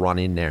pitchers to run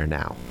in there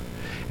now.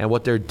 And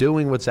what they're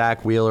doing with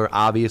Zach Wheeler,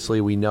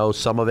 obviously we know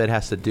some of it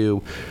has to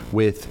do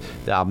with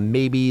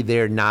maybe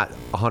they're not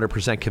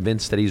 100%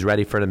 convinced that he's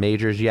ready for the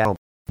majors yet.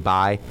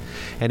 Buy.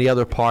 And the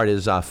other part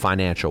is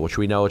financial, which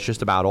we know it's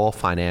just about all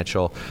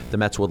financial. The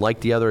Mets would like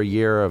the other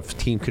year of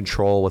team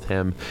control with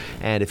him,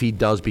 and if he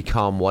does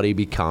become what he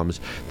becomes,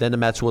 then the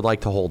Mets would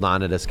like to hold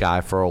on to this guy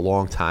for a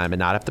long time and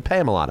not have to pay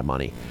him a lot of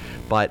money.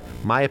 But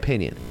my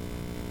opinion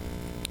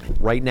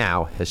right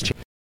now has changed.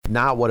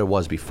 not what it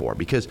was before.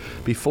 Because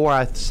before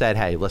I said,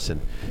 hey,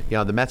 listen,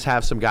 the Mets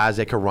have some guys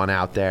that can run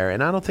out there,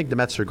 and I don't think the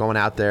Mets are going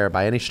out there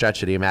by any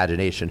stretch of the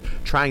imagination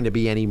trying to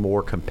be any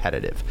more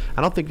competitive.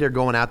 I don't think they're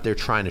going out there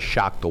trying to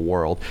shock the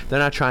world. They're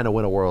not trying to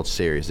win a World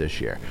Series this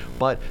year.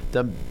 But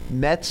the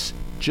Mets,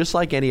 just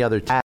like any other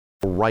team,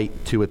 right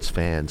to its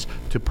fans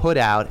to put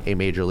out a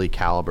major league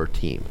caliber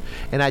team.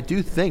 And I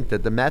do think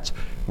that the Mets,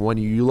 when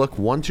you look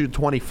 1 to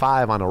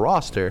 25 on a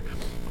roster,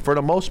 for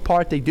the most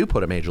part, they do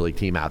put a major league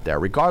team out there,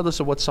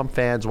 regardless of what some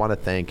fans want to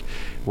think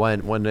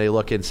when they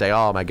look and say,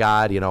 oh my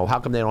God, how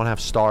come they don't have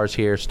stars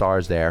here,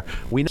 stars there?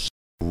 We know it's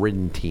a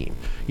ridden team.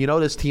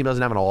 This team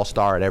doesn't have an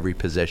all-star at every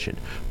position.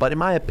 But in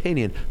my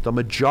opinion, the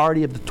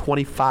majority of the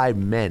 25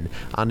 men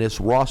on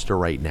this roster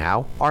right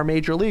now are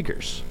major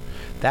leaguers.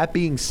 That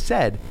being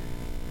said,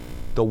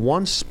 the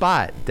one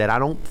spot that I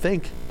don't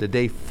think that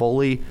they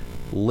fully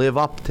live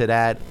up to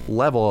that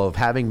level of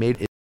having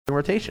made is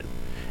rotation.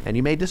 And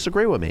you may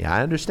disagree with me.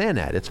 I understand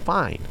that. It's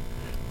fine.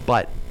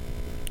 But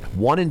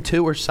 1 and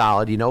 2 are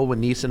solid. With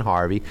Neese and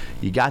Harvey.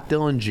 You got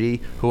Dylan G,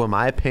 who in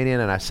my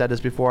opinion, and I've said this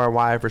before on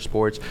Wire for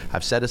Sports,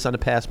 I've said this on the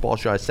past ball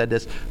show, I said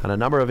this on a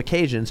number of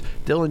occasions,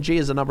 Dylan G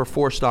is a number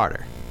 4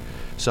 starter.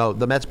 So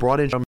the Mets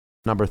brought in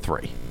number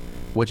 3,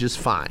 which is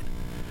fine.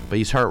 But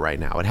he's hurt right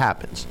now. It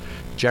happens.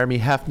 Jeremy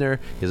Hefner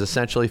is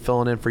essentially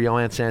filling in for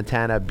Yohan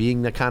Santana,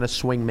 being the kind of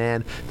swing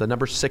man, the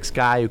number 6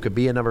 guy who could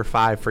be a number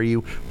 5 for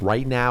you.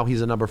 Right now,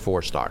 he's a number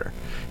 4 starter.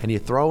 And you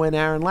throw in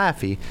Aaron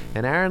Laffey,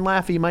 and Aaron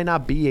Laffey might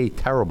not be a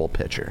terrible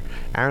pitcher.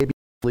 Aaron may be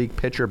a league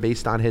pitcher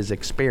based on his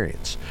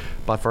experience.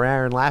 But for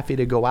Aaron Laffey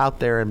to go out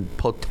there and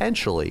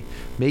potentially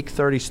make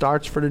 30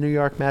 starts for the New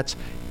York Mets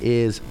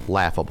is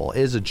laughable,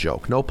 is a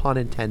joke. No pun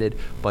intended,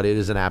 but it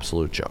is an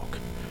absolute joke.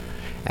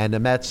 And the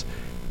Mets,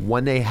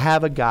 when they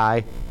have a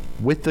guy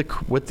with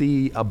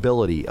the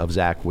ability of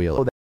Zach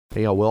Wheeler,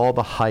 with all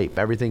the hype,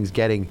 everything's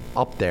getting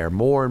up there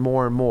more and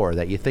more and more,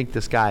 that you think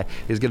this guy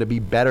is going to be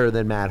better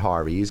than Matt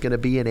Harvey. He's going to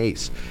be an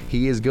ace.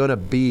 He is going to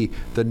be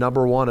the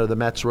number 1 of the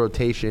Mets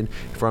rotation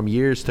from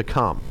years to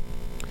come.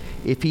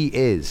 If he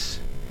is,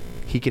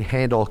 he can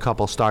handle a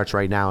couple starts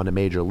right now in the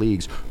major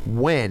leagues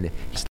and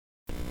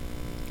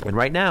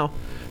right now,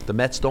 the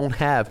Mets don't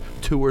have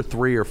 2 or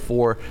 3 or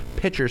 4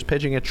 pitchers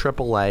pitching at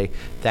AAA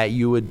that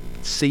you would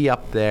see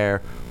up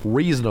there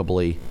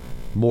reasonably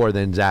more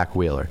than Zach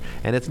Wheeler.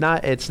 And it's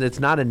not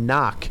a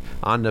knock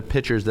on the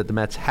pitchers that the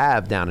Mets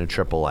have down in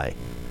AAA.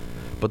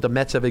 But the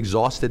Mets have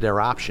exhausted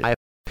their options.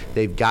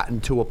 They've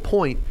gotten to a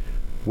point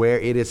where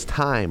it is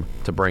time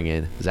to bring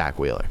in Zach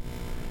Wheeler.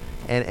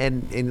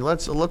 And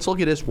let's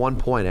look at this one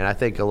point, and I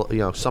think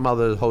some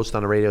other hosts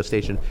on the radio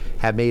station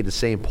have made the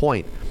same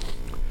point.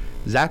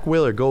 Zach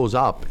Wheeler goes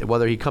up,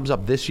 whether he comes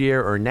up this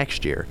year or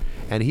next year,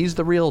 and he's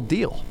the real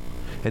deal.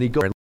 And he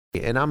goes,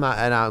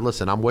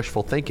 listen, I'm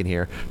wishful thinking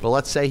here, but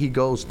let's say he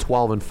goes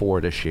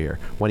 12-4 this year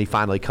when he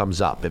finally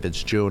comes up. If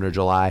it's June or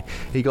July,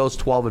 he goes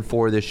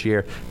 12-4 this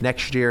year.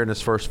 Next year in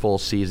his first full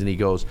season, he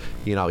goes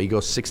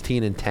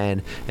 16-10,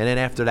 and then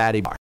after that,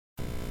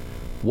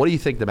 what do you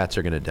think the Mets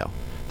are going to do?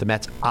 The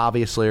Mets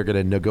obviously are going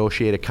to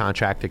negotiate a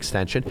contract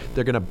extension.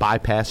 They're going to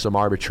bypass some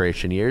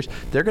arbitration years.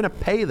 They're going to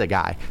pay the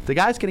guy. The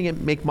guy's going to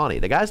make money.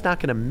 The guy's not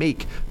going to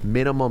make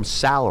minimum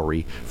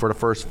salary for the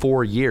first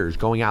 4 years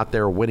going out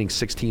there winning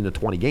 16 to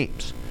 20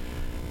 games.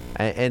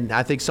 And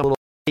I think some people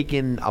are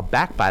taken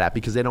aback by that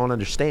because they don't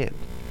understand.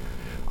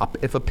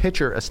 If a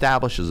pitcher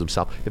establishes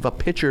himself, if a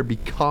pitcher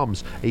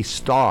becomes a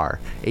star,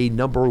 a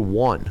number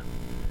 1,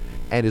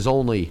 and is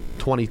only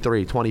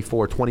 23,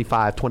 24,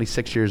 25,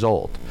 26 years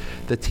old,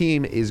 the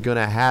team is going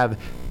to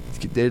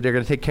they're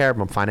going to take care of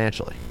him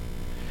financially.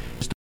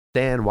 Just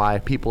understand why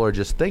people are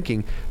just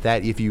thinking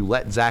that if you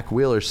let Zach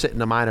Wheeler sit in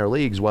the minor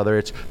leagues, whether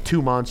it's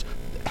 2 months,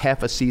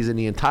 half a season,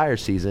 the entire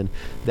season,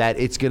 that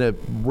it's going to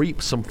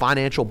reap some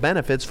financial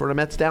benefits for the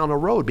Mets down the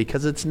road,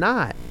 because it's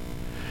not.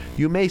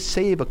 You may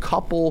save a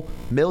couple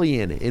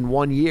million in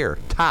 1 year,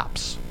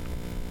 tops.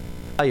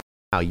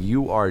 Now,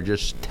 you are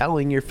just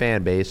telling your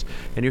fan base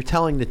and you're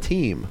telling the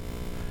team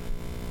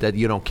that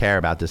you don't care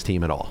about this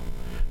team at all.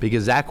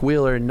 Because Zach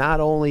Wheeler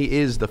not only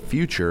is the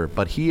future,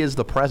 but he is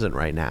the present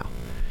right now.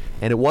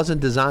 And it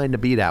wasn't designed to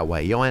be that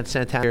way. Yohan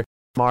Santana,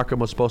 Markham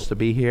was supposed to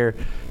be here.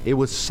 It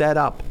was set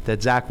up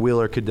that Zach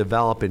Wheeler could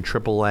develop in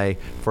AAA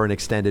for an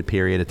extended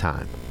period of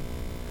time.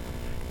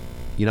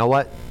 You know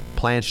what?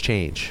 Plans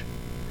change.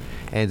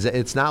 And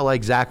it's not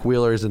like Zach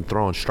Wheeler isn't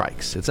throwing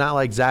strikes. It's not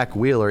like Zach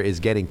Wheeler is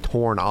getting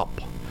torn up.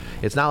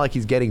 It's not like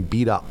he's getting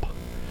beat up.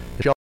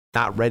 He's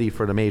not ready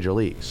for the major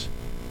leagues.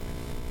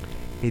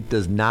 It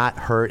does not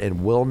hurt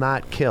and will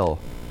not kill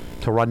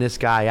to run this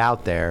guy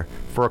out there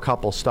for a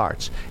couple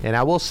starts. And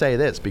I will say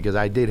this, because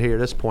I did hear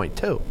this point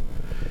too.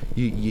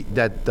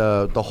 That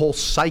the whole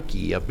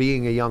psyche of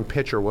being a young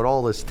pitcher with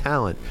all this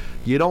talent,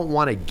 you don't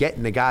want to get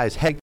in the guy's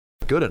head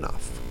good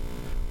enough.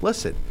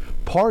 Listen,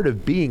 part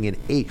of being an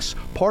ace,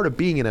 part of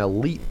being an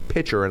elite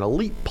pitcher, an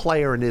elite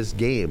player in this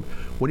game,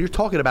 when you're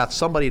talking about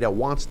somebody that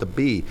wants to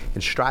be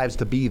and strives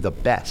to be the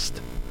best,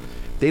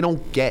 they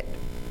don't get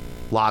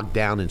logged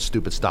down in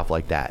stupid stuff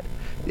like that.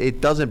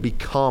 it doesn't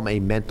become a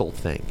mental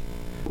thing.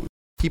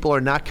 People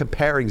are not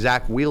comparing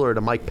Zach Wheeler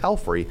to Mike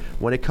Pelfrey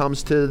when it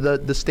comes to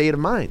the state of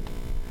mind.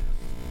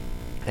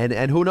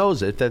 And who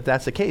knows if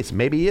that's the case.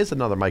 Maybe he is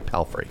another Mike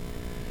Pelfrey.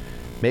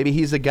 Maybe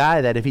he's a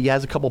guy that if he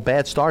has a couple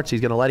bad starts,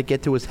 he's going to let it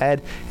get to his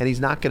head, and he's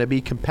not going to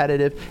be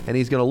competitive, and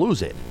he's going to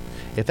lose it.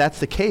 If that's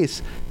the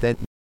case, then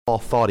all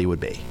thought he would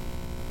be.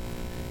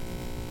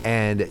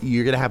 And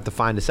you're going to have to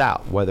find this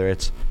out, whether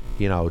it's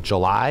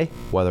July,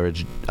 whether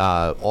it's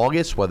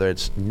August, whether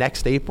it's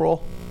next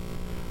April,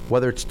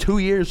 whether it's 2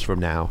 years from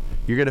now.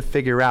 You're going to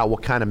figure out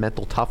what kind of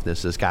mental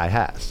toughness this guy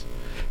has.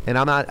 And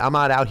I'm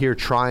not out here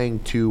trying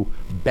to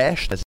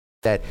bash this,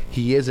 that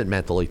he isn't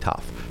mentally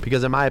tough,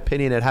 because in my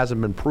opinion it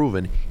hasn't been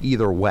proven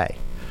either way.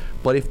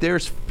 But if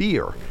there's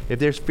fear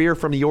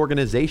from the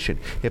organization,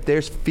 if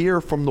there's fear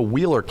from the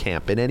Wheeler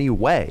camp in any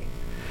way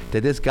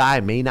that this guy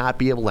may not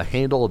be able to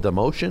handle a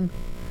demotion,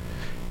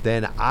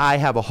 then I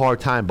have a hard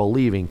time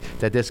believing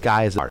that this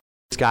guy is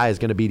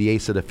going to be the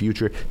ace of the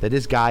future, that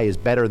this guy is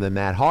better than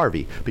Matt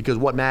Harvey. Because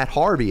what Matt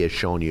Harvey has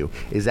shown you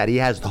is that he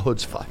has the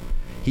chutzpah.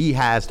 He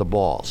has the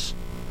balls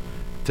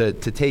to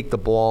take the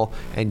ball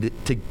and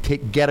to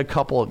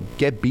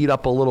get beat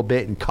up a little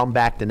bit and come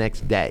back the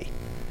next day.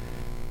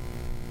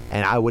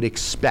 And I would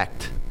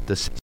expect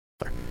this.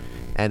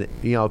 And,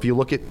 if you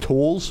look at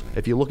tools,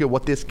 if you look at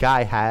what this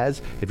guy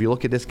has, if you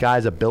look at this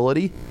guy's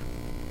ability,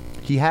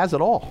 he has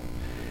it all.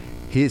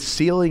 His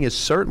ceiling is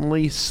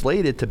certainly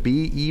slated to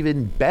be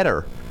even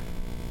better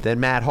than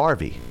Matt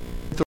Harvey.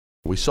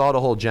 We saw the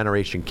whole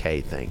Generation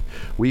K thing.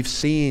 We've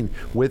seen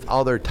with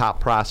other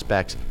top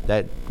prospects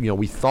that,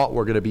 we thought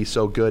were going to be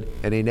so good,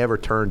 and they never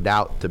turned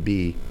out to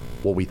be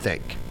what we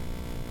think.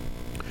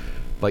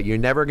 But you're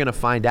never going to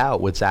find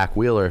out with Zach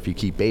Wheeler if you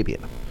keep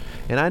babying him.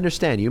 And I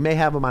understand, you may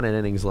have him on an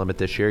innings limit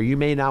this year. You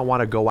may not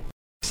want to go out,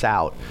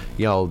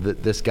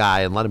 this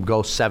guy and let him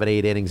go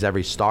 7-8 innings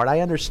every start. I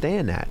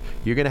understand that.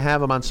 You're going to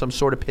have him on some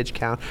sort of pitch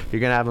count.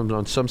 You're going to have him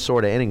on some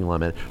sort of inning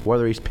limit,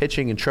 whether he's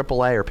pitching in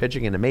AAA or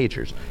pitching in the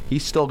majors.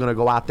 He's still going to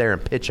go out there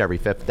and pitch every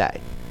fifth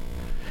day.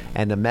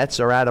 And the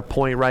Mets are at a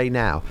point right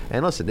now.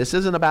 And listen, this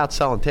isn't about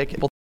selling tickets.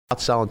 People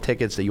about selling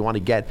tickets that you want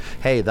to get,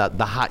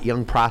 the hot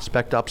young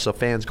prospect up so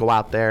fans go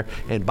out there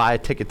and buy a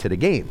ticket to the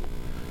game.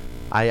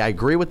 I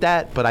agree with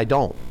that, but I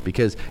don't,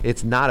 because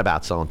it's not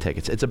about selling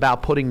tickets. It's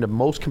about putting the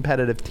most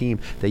competitive team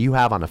that you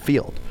have on the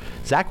field.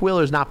 Zach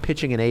Wheeler's not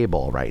pitching an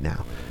A-ball right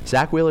now.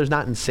 Zach Wheeler's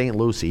not in St.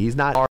 Lucie. He's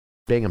not in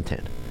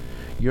Binghamton.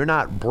 You're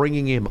not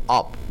bringing him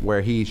up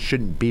where he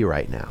shouldn't be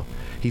right now.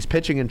 He's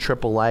pitching in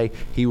AAA.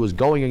 He was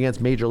going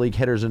against major league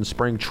hitters in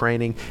spring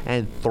training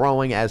and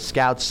throwing, as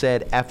scouts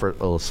said,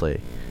 effortlessly.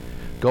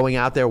 Going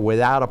out there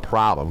without a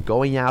problem.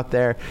 Going out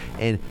there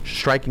and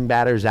striking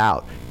batters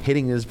out.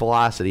 Hitting his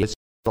velocity. It's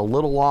a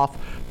little off,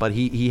 but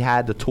he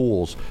had the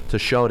tools to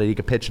show that he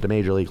could pitch at the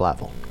major league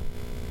level.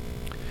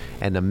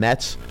 And the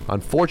Mets,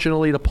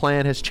 unfortunately, the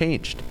plan has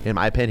changed, in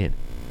my opinion.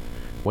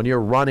 When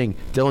you're running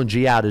Dylan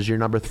G out as your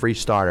number 3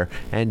 starter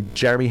and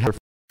Jeremy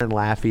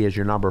Laffey as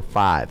your number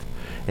 5,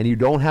 and you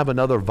don't have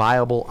another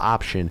viable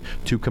option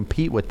to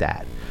compete with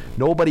that.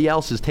 Nobody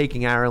else is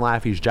taking Aaron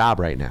Laffey's job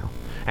right now.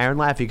 Aaron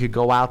Laffey could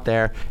go out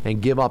there and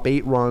give up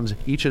 8 runs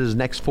each of his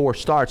next 4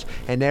 starts,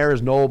 and there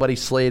is nobody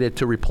slated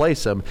to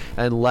replace him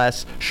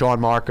unless Sean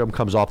Markham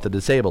comes off the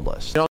disabled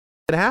list. You know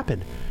what's going to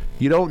happen.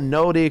 You don't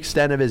know the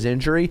extent of his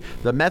injury.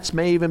 The Mets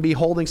may even be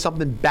holding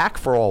something back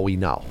for all we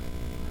know.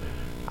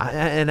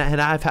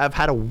 I've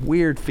had a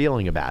weird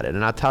feeling about it,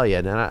 and I'll tell you.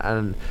 And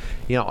I'm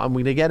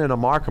going to get into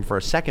Markham for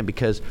a second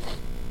because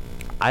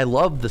I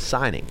love the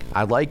signing.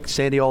 I like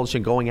Sandy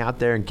Alderson going out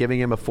there and giving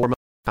him a $4 million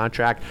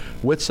contract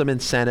with some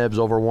incentives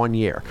over 1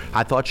 year.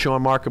 I thought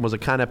Sean Markham was a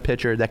kind of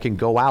pitcher that can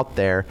go out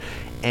there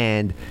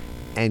and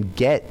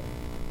get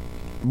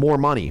more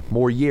money,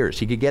 more years.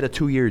 He could get a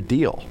 2-year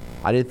deal.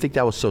 I didn't think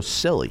that was so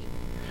silly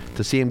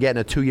to see him getting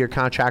a 2-year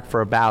contract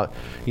for about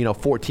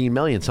 $14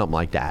 million, something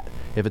like that.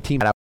 If a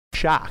team had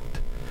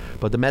shocked.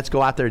 But the Mets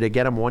go out there to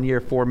get him 1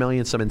 year, $4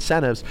 million, some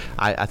incentives.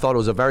 I thought it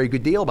was a very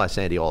good deal by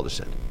Sandy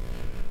Alderson.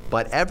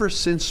 But ever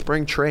since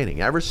spring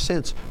training, ever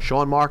since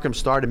Sean Markham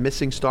started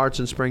missing starts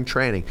in spring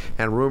training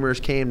and rumors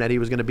came that he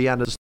was going to be on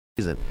the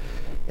season,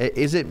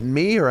 is it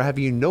me or have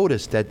you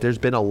noticed that there's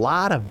been a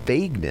lot of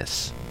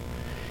vagueness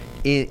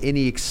in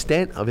the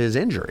extent of his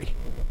injury?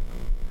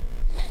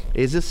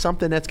 Is this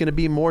something that's going to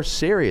be more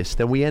serious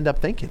than we end up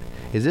thinking?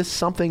 Is this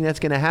something that's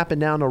going to happen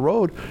down the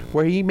road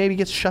where he maybe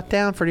gets shut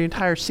down for the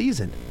entire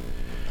season?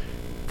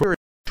 For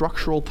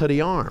structural to the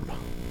arm.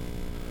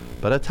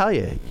 But I tell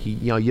you,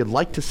 you'd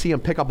like to see him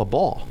pick up a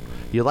ball.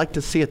 You'd like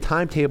to see a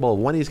timetable of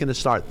when he's going to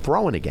start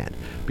throwing again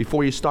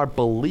before you start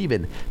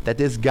believing that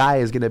this guy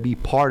is going to be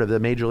part of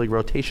the major league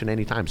rotation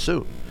anytime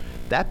soon.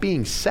 That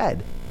being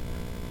said,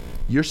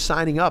 you're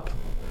signing up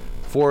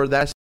for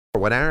that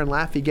when Aaron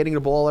Laffey getting the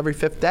ball every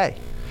 5th day.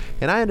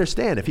 And I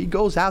understand if he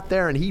goes out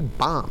there and he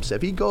bombs,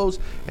 if he goes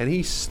and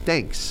he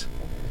stinks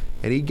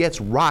and he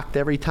gets rocked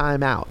every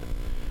time out,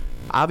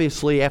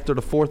 obviously after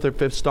the 4th or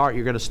 5th start,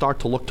 you're going to start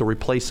to look to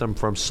replace him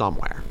from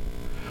somewhere.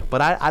 But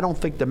I don't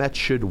think the Mets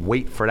should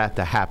wait for that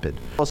to happen.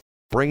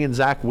 bringing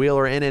Zach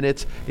Wheeler in, and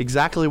it's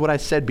exactly what I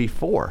said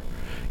before.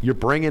 You're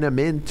bringing him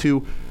in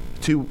to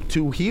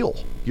heal.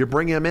 You're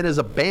bringing him in as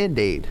a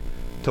Band-Aid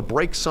to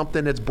break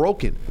something that's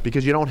broken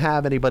because you don't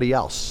have anybody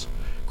else.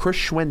 Chris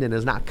Schwinden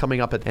is not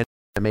coming up at any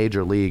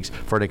major leagues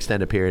for an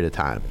extended period of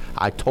time.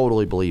 I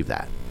totally believe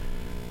that.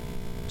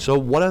 So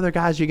what other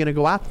guys are you going to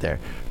go out there?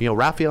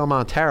 Rafael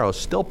Montero is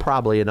still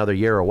probably another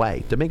year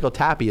away. Domingo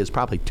Tapia is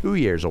probably 2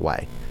 years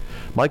away.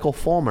 Michael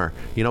Fulmer,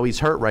 he's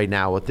hurt right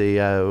now with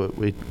the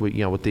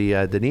with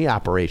the knee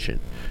operation.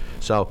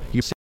 So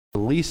you see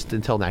at least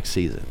until next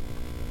season.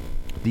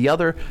 The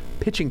other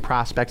pitching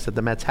prospects that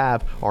the Mets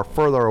have are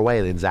further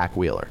away than Zach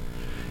Wheeler.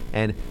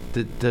 And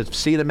to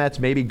see the Mets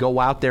maybe go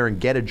out there and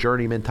get a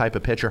journeyman type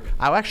of pitcher,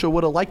 I actually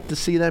would have liked to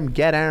see them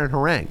get Aaron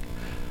Harang.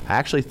 I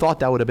actually thought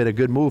that would have been a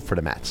good move for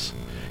the Mets.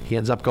 He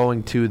ends up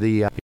going to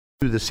the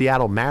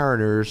Seattle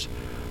Mariners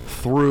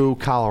through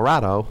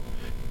Colorado.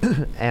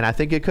 And I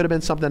think it could have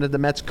been something that the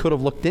Mets could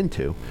have looked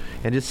into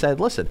and just said,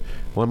 listen,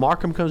 when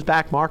Markham comes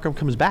back, Markham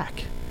comes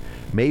back.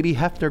 Maybe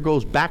Hefner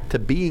goes back to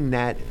being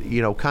that,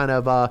 kind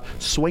of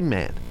swing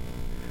man.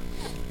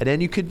 And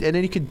then you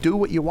could do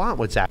what you want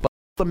with Zach. But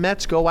if the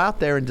Mets go out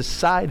there and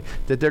decide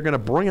that they're going to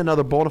bring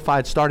another bona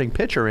fide starting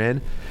pitcher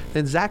in,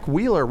 then Zach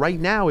Wheeler right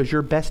now is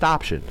your best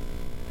option.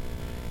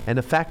 And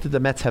the fact that the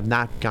Mets have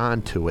not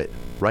gone to it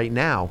right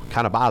now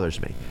kind of bothers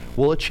me.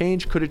 Will it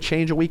change? Could it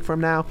change a week from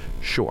now?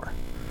 Sure.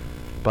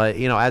 But,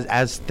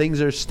 as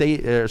things are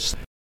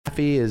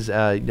Laffy is,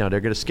 they're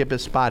going to skip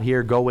his spot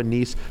here, go with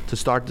Nice to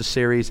start the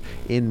series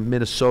in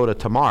Minnesota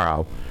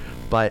tomorrow.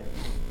 But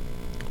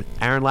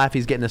Aaron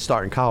Laffy's getting a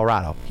start in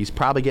Colorado. He's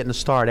probably getting a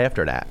start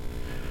after that.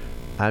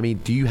 I mean,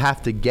 do you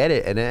have to get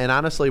it? And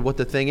honestly, what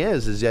the thing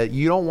is that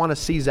you don't want to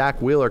see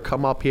Zach Wheeler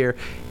come up here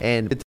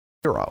and it's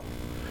a hero.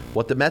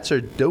 What the Mets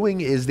are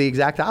doing is the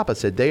exact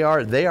opposite. They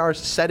are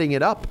setting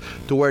it up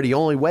to where the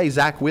only way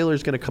Zach Wheeler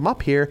is going to come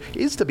up here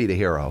is to be the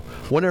hero.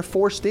 When they're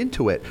forced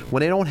into it,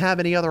 when they don't have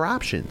any other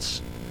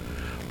options.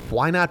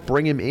 Why not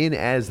bring him in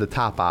as the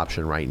top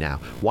option right now?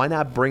 Why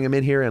not bring him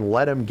in here and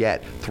let him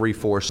get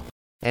 3-4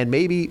 and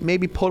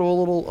maybe put a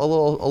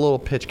little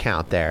pitch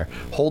count there.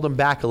 Hold him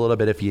back a little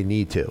bit if you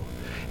need to.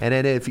 And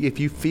then if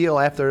you feel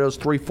after those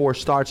 3-4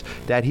 starts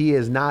that he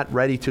is not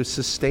ready to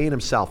sustain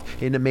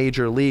himself in the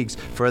major leagues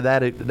for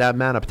that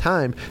amount of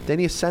time, then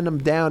you send him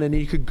down and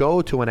you could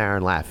go to an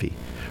Aaron Laffy.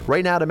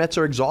 Right now the Mets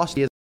are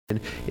exhausted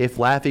if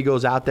Laffy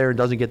goes out there and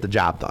doesn't get the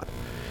job done.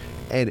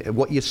 And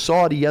what you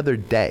saw the other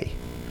day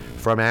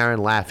from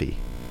Aaron Laffy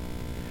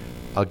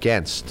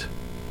against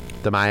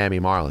the Miami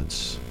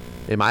Marlins,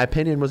 in my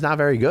opinion, was not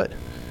very good.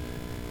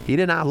 He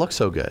did not look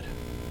so good.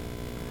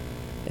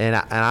 And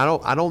I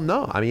don't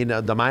know. I mean,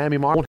 the Miami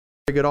Marlins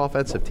are a good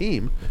offensive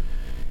team,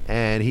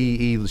 and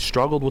he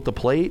struggled with the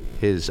plate.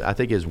 I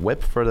think his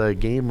whip for the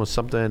game was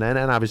something, and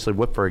obviously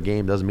whip for a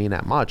game doesn't mean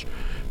that much,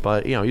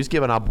 but he's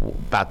given up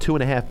about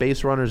 2.5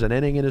 base runners an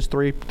inning in his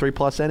three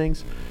plus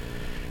innings.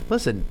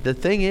 Listen, the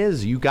thing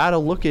is, you got to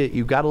look at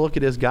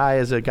this guy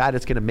as a guy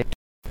that's going to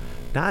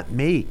not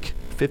make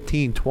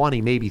 15,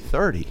 20, maybe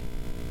 30,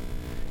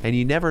 and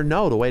you never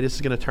know the way this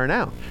is going to turn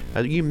out.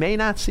 You may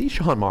not see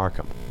Sean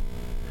Markham.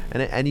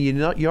 And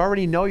you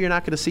already know you're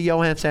not going to see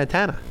Johan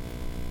Santana.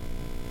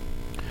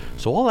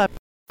 So all that,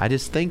 I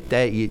just think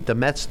that the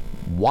Mets'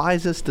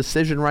 wisest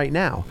decision right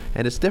now,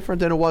 and it's different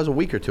than it was a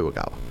week or two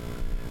ago.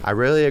 I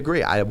really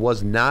agree. I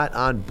was not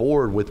on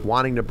board with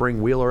wanting to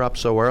bring Wheeler up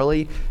so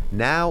early.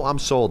 Now I'm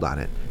sold on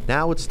it.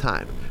 Now it's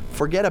time.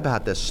 Forget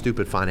about this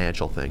stupid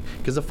financial thing,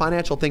 because the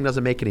financial thing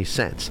doesn't make any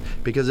sense.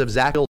 Because if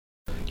Zach,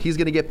 he's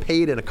going to get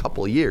paid in a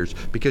couple of years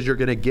because you're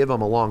going to give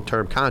him a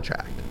long-term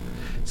contract.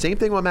 Same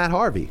thing with Matt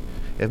Harvey.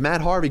 If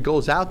Matt Harvey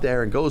goes out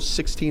there and goes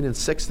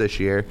 16-6 this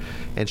year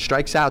and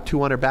strikes out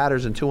 200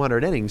 batters in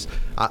 200 innings,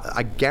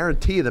 I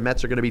guarantee you the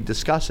Mets are going to be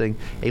discussing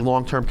a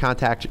long-term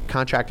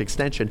contract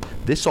extension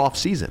this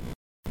offseason.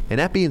 And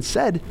that being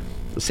said,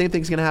 the same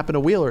thing's going to happen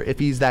to Wheeler if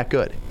he's that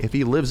good. If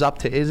he lives up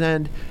to his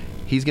end,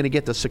 he's going to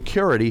get the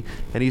security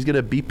and he's going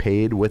to be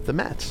paid with the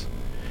Mets.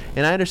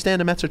 And I understand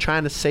the Mets are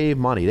trying to save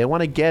money. They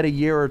want to get a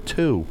year or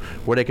two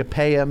where they could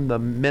pay him the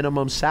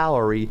minimum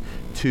salary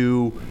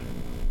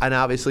and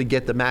obviously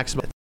get the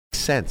maximum. It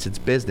makes sense. It's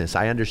business.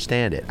 I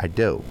understand it. I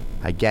do.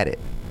 I get it.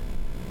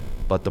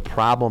 But the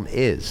problem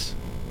is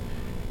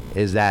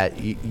that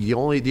the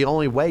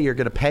only way you're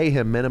going to pay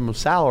him minimum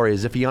salary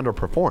is if he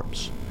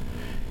underperforms.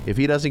 If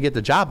he doesn't get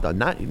the job done,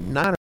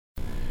 not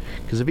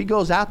because if he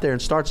goes out there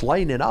and starts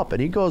lighting it up, and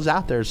he goes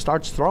out there and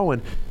starts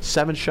throwing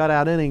 7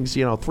 shutout innings,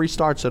 3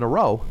 starts in a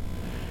row,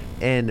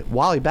 and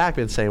Wally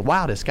Backman saying,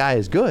 "Wow, this guy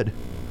is good,"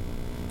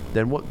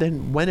 then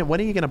when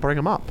are you going to bring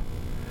him up?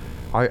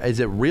 Is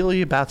it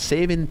really about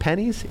saving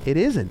pennies? It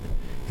isn't.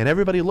 And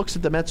everybody looks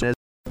at the Mets as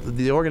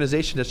the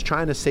organization that's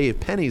trying to save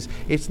pennies.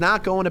 It's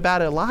not going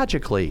about it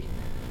logically.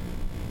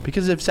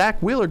 Because if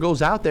Zach Wheeler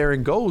goes out there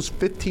and goes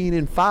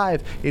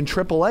 15-5 in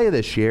AAA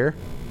this year,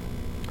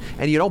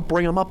 and you don't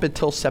bring him up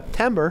until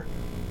September,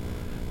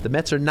 the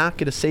Mets are not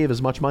going to save as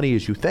much money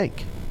as you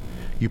think.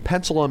 You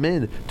pencil him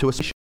in to a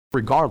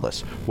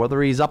regardless,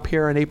 whether he's up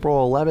here on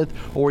April 11th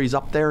or he's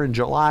up there in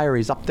July or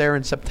he's up there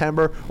in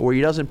September or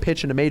he doesn't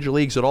pitch in the major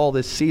leagues at all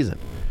this season.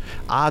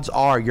 Odds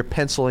are you're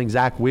penciling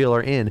Zach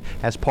Wheeler in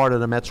as part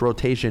of the Mets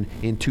rotation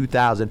in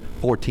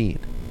 2014.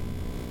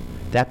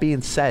 That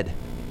being said,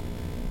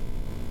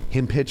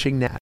 him pitching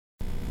now,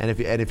 and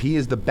if he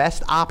is the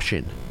best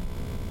option,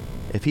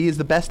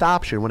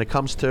 when it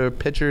comes to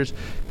pitchers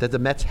that the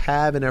Mets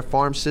have in their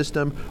farm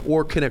system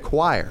or can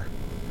acquire,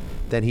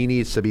 then he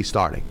needs to be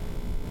starting.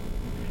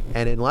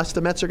 And unless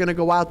the Mets are going to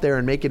go out there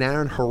and make an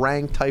Aaron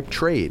Harang type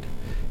trade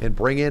and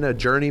bring in a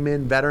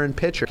journeyman veteran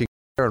pitcher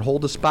and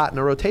hold a spot in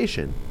the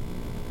rotation,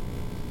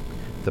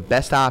 the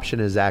best option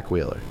is Zach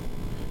Wheeler.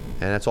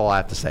 And that's all I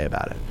have to say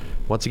about it.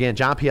 Once again,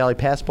 John Pielli,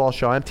 Passball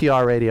Show,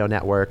 MTR Radio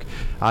Network.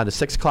 On the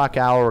 6 o'clock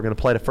hour, we're going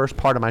to play the first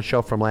part of my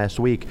show from last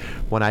week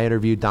when I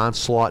interviewed Don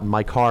Slaught and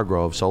Mike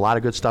Hargrove. So a lot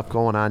of good stuff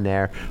going on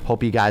there.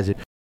 Hope you guys...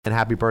 And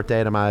happy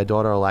birthday to my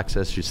daughter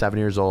Alexis. She's 7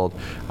 years old.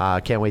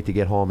 Can't wait to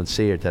get home and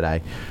see her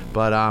today.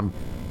 But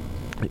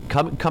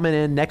coming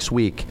in next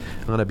week,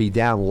 I'm going to be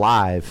down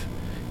live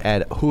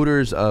at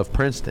Hooters of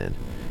Princeton.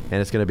 And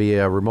it's going to be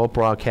a remote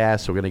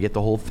broadcast. So we're going to get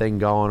the whole thing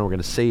going. We're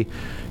going to see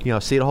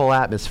the whole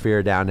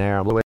atmosphere down there.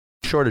 I'm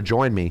sure to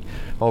join me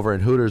over in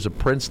Hooters of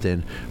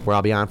Princeton, where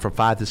I'll be on from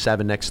 5 to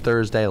 7 next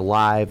Thursday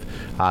live.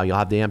 You'll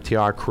have the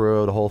MTR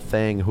crew, the whole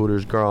thing,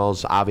 Hooters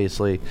girls,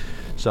 obviously.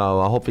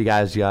 So I hope you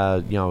guys,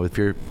 if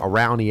you're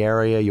around the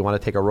area, you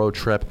want to take a road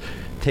trip,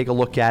 take a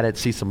look at it,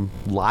 see some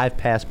live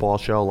Passball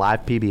Show,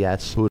 live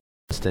PBS Hooters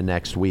of Princeton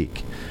next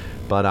week.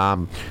 But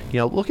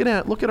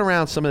looking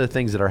around some of the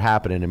things that are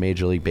happening in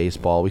Major League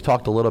Baseball, we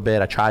talked a little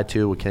bit. I tried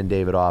to with Ken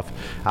Davidoff.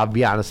 I'll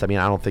be honest. I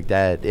don't think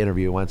that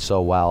interview went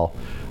so well.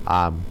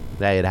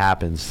 Hey, it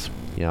happens.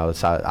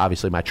 It's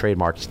obviously my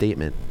trademark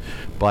statement.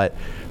 But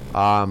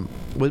I'm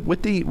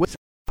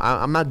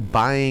not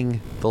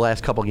buying the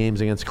last couple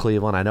games against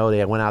Cleveland. I know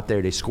they went out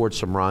there, they scored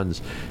some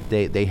runs,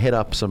 they hit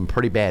up some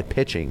pretty bad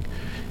pitching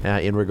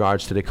in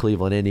regards to the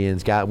Cleveland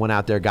Indians. Went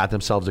out there, got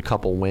themselves a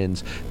couple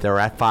wins. They're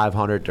at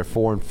 500. They're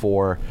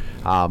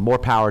 4-4. More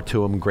power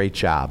to them. Great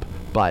job.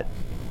 But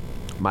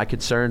my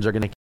concerns are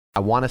I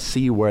want to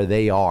see where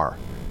they are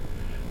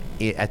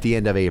at the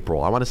end of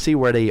April. I want to see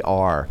where they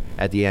are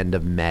at the end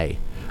of May.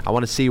 I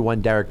want to see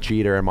when Derek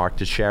Jeter and Mark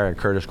Teixeira and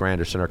Curtis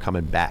Granderson are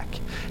coming back.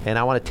 And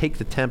I want to take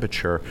the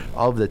temperature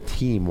of the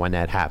team when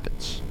that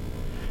happens.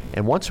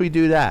 And once we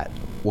do that,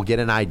 we'll get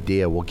an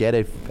idea. We'll get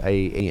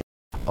a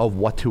of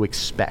what to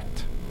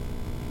expect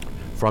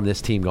from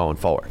this team going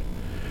forward.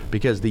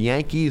 Because the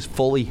Yankees,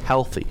 fully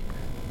healthy,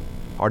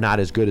 are not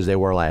as good as they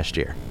were last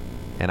year.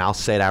 And I'll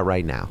say that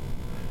right now.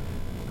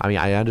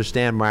 I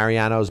understand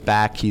Mariano's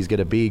back. He's going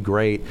to be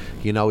great.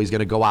 He's going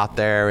to go out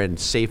there and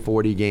save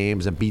 40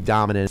 games and be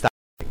dominant.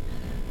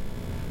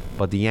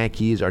 But the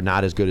Yankees are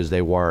not as good as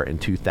they were in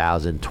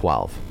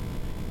 2012.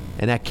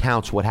 And that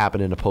counts what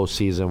happened in the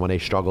postseason when they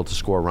struggled to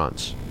score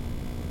runs.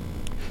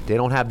 They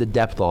don't have the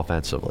depth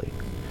offensively.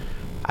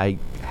 I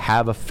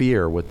have a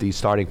fear with these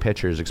starting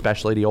pitchers,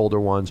 especially the older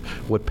ones,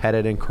 with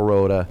Pettit and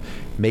Kuroda,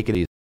 make it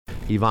easy.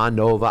 Ivan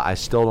Nova, I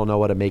still don't know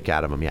what to make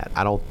out of him yet.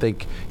 I don't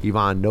think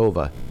Ivan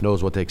Nova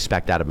knows what to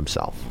expect out of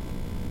himself.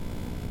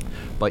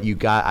 But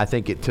I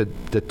think to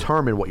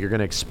determine what you're going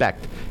to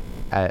expect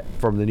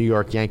from the New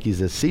York Yankees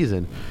this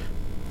season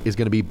is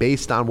going to be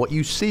based on what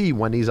you see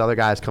when these other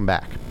guys come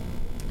back.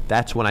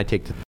 That's when I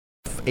take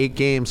 8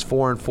 games,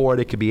 4-4.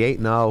 They could be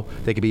 8-0.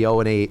 They could be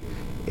 0-8.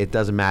 It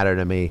doesn't matter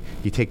to me.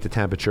 You take the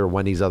temperature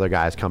when these other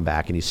guys come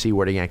back and you see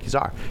where the Yankees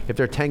are. If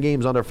they're 10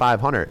 games under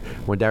 500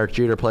 when Derek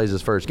Jeter plays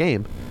his first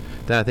game,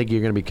 then I think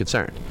you're going to be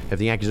concerned. If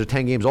the Yankees are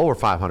 10 games over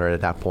 500 at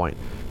that point,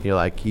 you're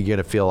going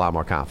to feel a lot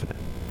more confident.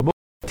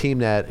 A team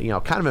that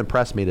kind of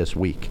impressed me this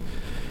week,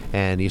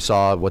 and you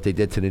saw what they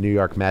did to the New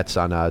York Mets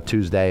on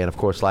Tuesday and, of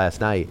course,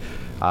 last night.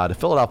 The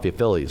Philadelphia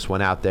Phillies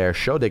went out there,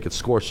 showed they could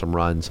score some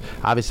runs.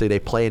 Obviously, they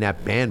play in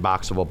that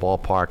bandbox of a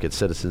ballpark at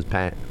Citizens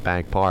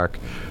Bank Park,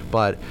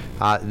 but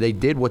they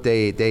did what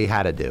they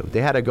had to do.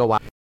 They had to go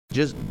out,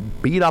 just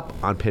beat up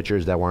on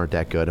pitchers that weren't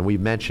that good. And we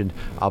mentioned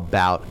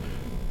about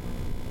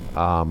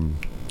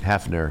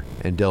Hefner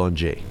and Dylan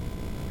G.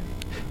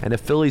 And the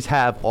Phillies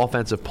have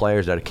offensive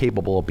players that are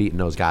capable of beating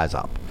those guys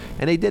up.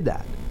 And they did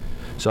that.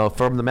 So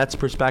from the Mets'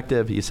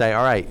 perspective, you say,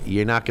 all right,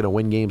 you're not going to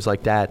win games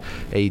like that.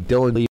 A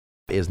Dylan Lee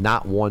is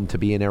not one to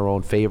be in their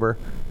own favor.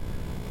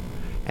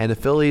 And the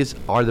Phillies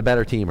are the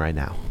better team right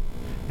now.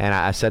 And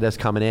I said this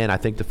coming in. I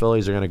think the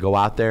Phillies are going to go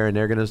out there and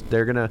they're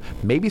going to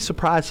maybe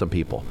surprise some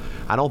people.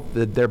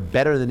 They're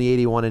better than the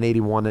 81 and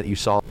 81 that you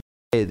saw.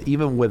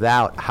 Even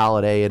without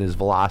Holiday and his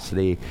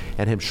velocity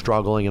and him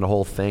struggling in the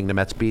whole thing, the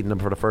Mets beating them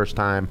for the first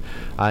time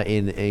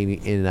in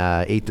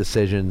 8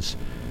 decisions,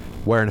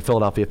 wearing a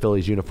Philadelphia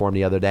Phillies uniform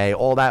the other day.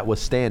 All that was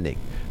standing.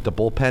 The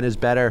bullpen is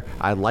better.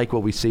 I like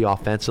what we see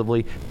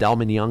offensively.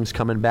 Delman Young's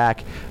coming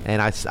back,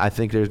 and I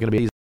think there's going to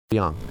be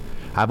Young.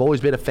 I've always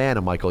been a fan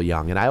of Michael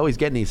Young, and I always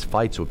get in these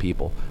fights with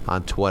people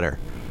on Twitter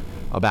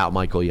about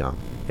Michael Young.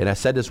 And I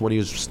said this when he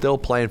was still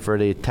playing for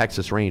the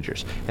Texas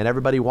Rangers. And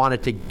everybody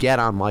wanted to get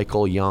on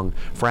Michael Young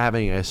for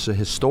having a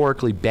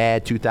historically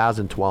bad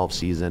 2012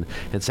 season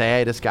and say,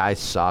 hey, this guy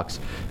sucks.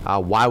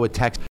 Why would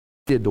Texas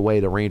did the way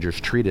the Rangers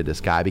treated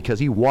this guy? Because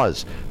he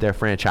was their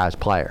franchise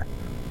player.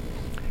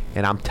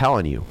 And I'm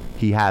telling you,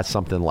 he has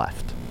something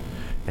left.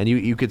 And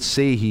you could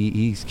see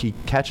he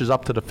catches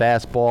up to the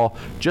fastball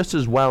just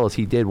as well as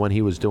he did when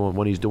he's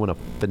doing a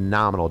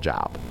phenomenal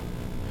job.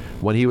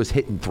 When he was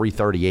hitting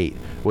 338,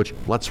 which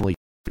let's really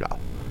go.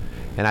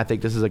 And I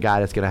think this is a guy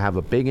that's going to have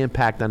a big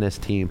impact on this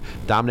team.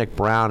 Dominic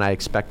Brown, I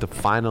expect to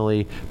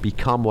finally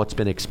become what's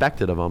been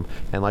expected of him.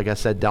 And like I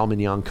said, Delman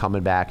Young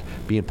coming back,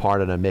 being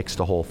part of the mix,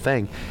 the whole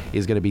thing,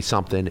 is going to be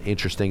something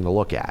interesting to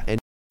look at. And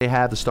they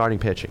have the starting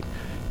pitching.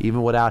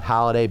 Even without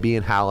Halladay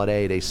being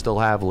Halladay, they still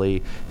have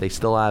Lee. They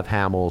still have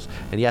Hamels.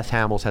 And yes,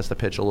 Hamels has to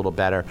pitch a little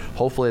better.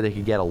 Hopefully they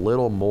can get a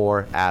little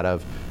more out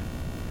of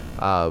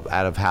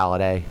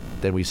Halladay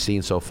than we've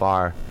seen so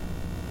far.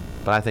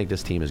 But I think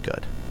this team is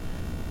good.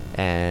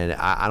 And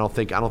I don't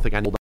think I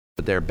know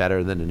that they're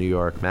better than the New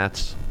York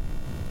Mets.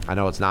 I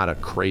know it's not a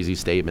crazy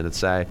statement to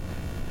say,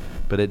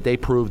 but they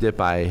proved it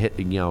by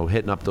hitting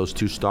up those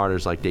two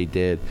starters like they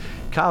did.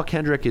 Kyle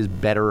Kendrick is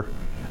better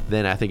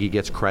than I think he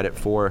gets credit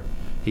for.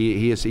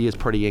 He is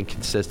pretty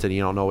inconsistent.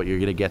 You don't know what you're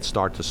going to get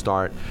start to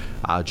start.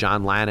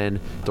 John Lannon,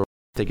 I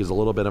think, is a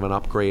little bit of an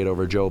upgrade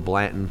over Joe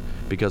Blanton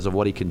because of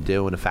what he can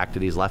do and the fact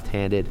that he's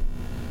left-handed.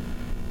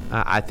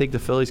 I think the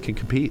Phillies can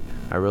compete.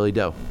 I really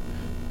do.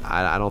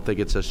 I don't think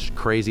it's a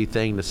crazy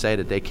thing to say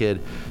that they can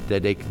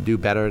do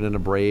better than the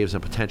Braves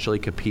and potentially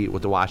compete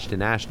with the Washington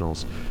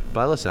Nationals.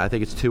 But listen, I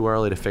think it's too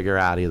early to figure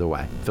out either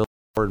way. Phillies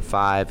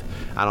 4-5.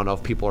 I don't know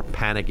if people are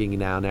panicking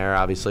down there.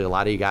 Obviously, a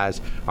lot of you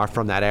guys are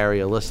from that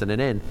area listening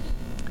in.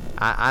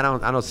 I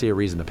don't see a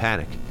reason to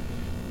panic.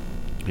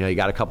 You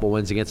got a couple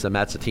wins against the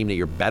Mets, a team that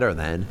you're better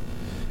than.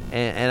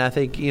 And I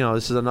think,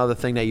 this is another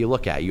thing that you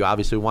look at. You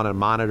obviously want to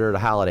monitor the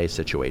Halladay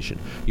situation.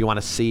 You want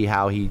to see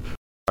how he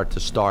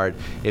start,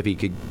 if he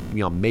could,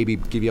 maybe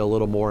give you a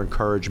little more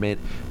encouragement,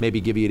 maybe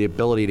give you the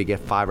ability to get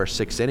 5 or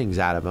 6 innings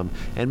out of him,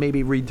 and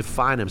maybe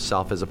redefine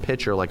himself as a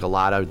pitcher like a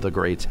lot of the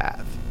greats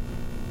have.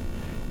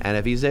 And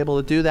if he's able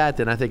to do that,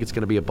 then I think it's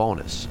going to be a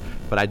bonus.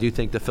 But I do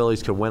think the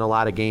Phillies could win a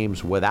lot of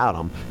games without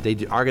him.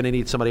 They are going to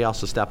need somebody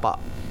else to step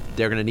up.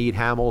 They're going to need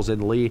Hamels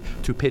and Lee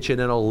to pitch at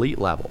an elite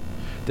level.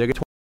 They're going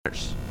to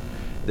winners.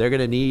 They're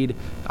going to need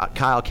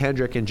Kyle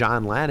Kendrick and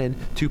John Lannon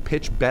to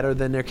pitch better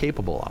than they're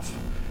capable of,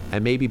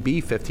 and maybe be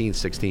 15,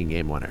 16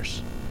 game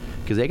winners.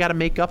 Because they got to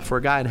make up for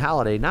a guy in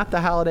Halladay, not the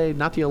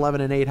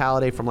 11-8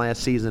 Halladay from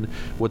last season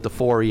with the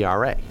 4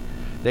 ERA.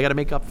 They got to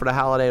make up for the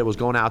Halladay that was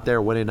going out there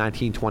winning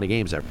 19, 20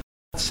 games there.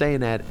 I'm not saying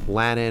that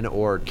Lannon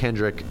or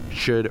Kendrick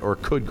should or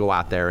could go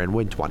out there and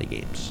win 20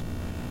 games.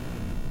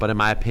 But in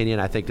my opinion,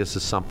 I think this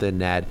is something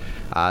that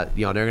they're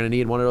going to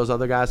need one of those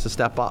other guys to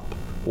step up,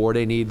 or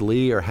they need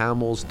Lee or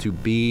Hamels to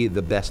be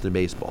the best in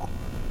baseball.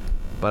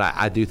 But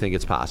I do think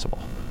it's possible.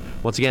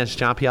 Once again, it's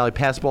John Pielli,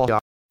 Passball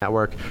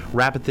Network,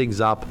 wrapping things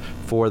up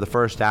for the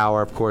first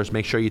hour. Of course,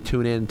 make sure you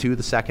tune in to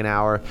the second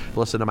hour.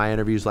 Listen to my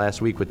interviews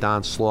last week with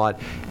Don Slaught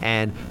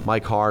and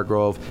Mike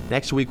Hargrove.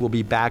 Next week, we'll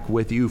be back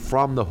with you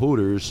from the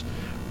Hooters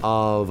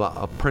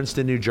of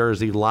Princeton, New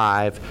Jersey,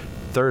 live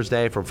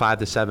Thursday from 5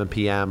 to 7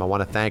 p.m. I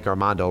want to thank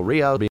Armando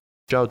Rio for being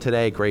on the show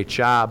today. Great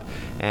job.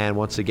 And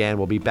once again,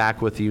 we'll be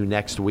back with you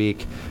next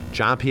week.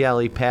 John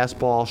Pielli,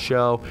 Passball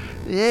Show,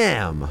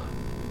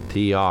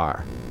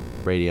 MTR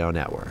Radio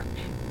Network.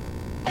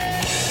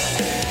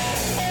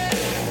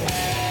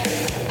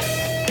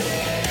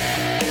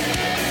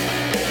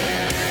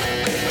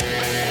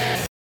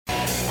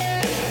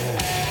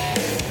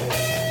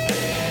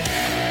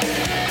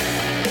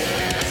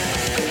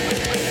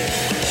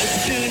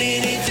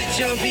 Tuning into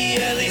John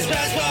Pielli's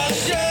Passball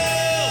Show,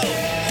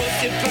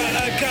 hosted by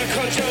a guy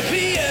called John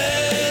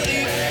Pielli.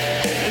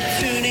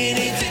 Tuning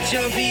into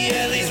John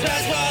Pielli's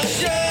Passball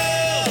Show.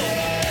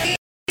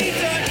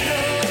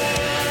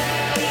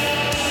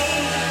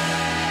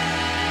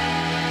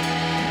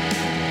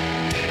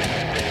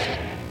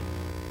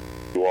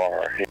 You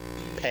are.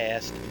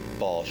 Past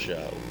Ball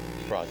Show,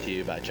 brought to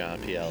you by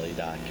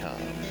JohnPielli.com.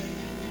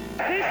 He's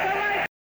the right.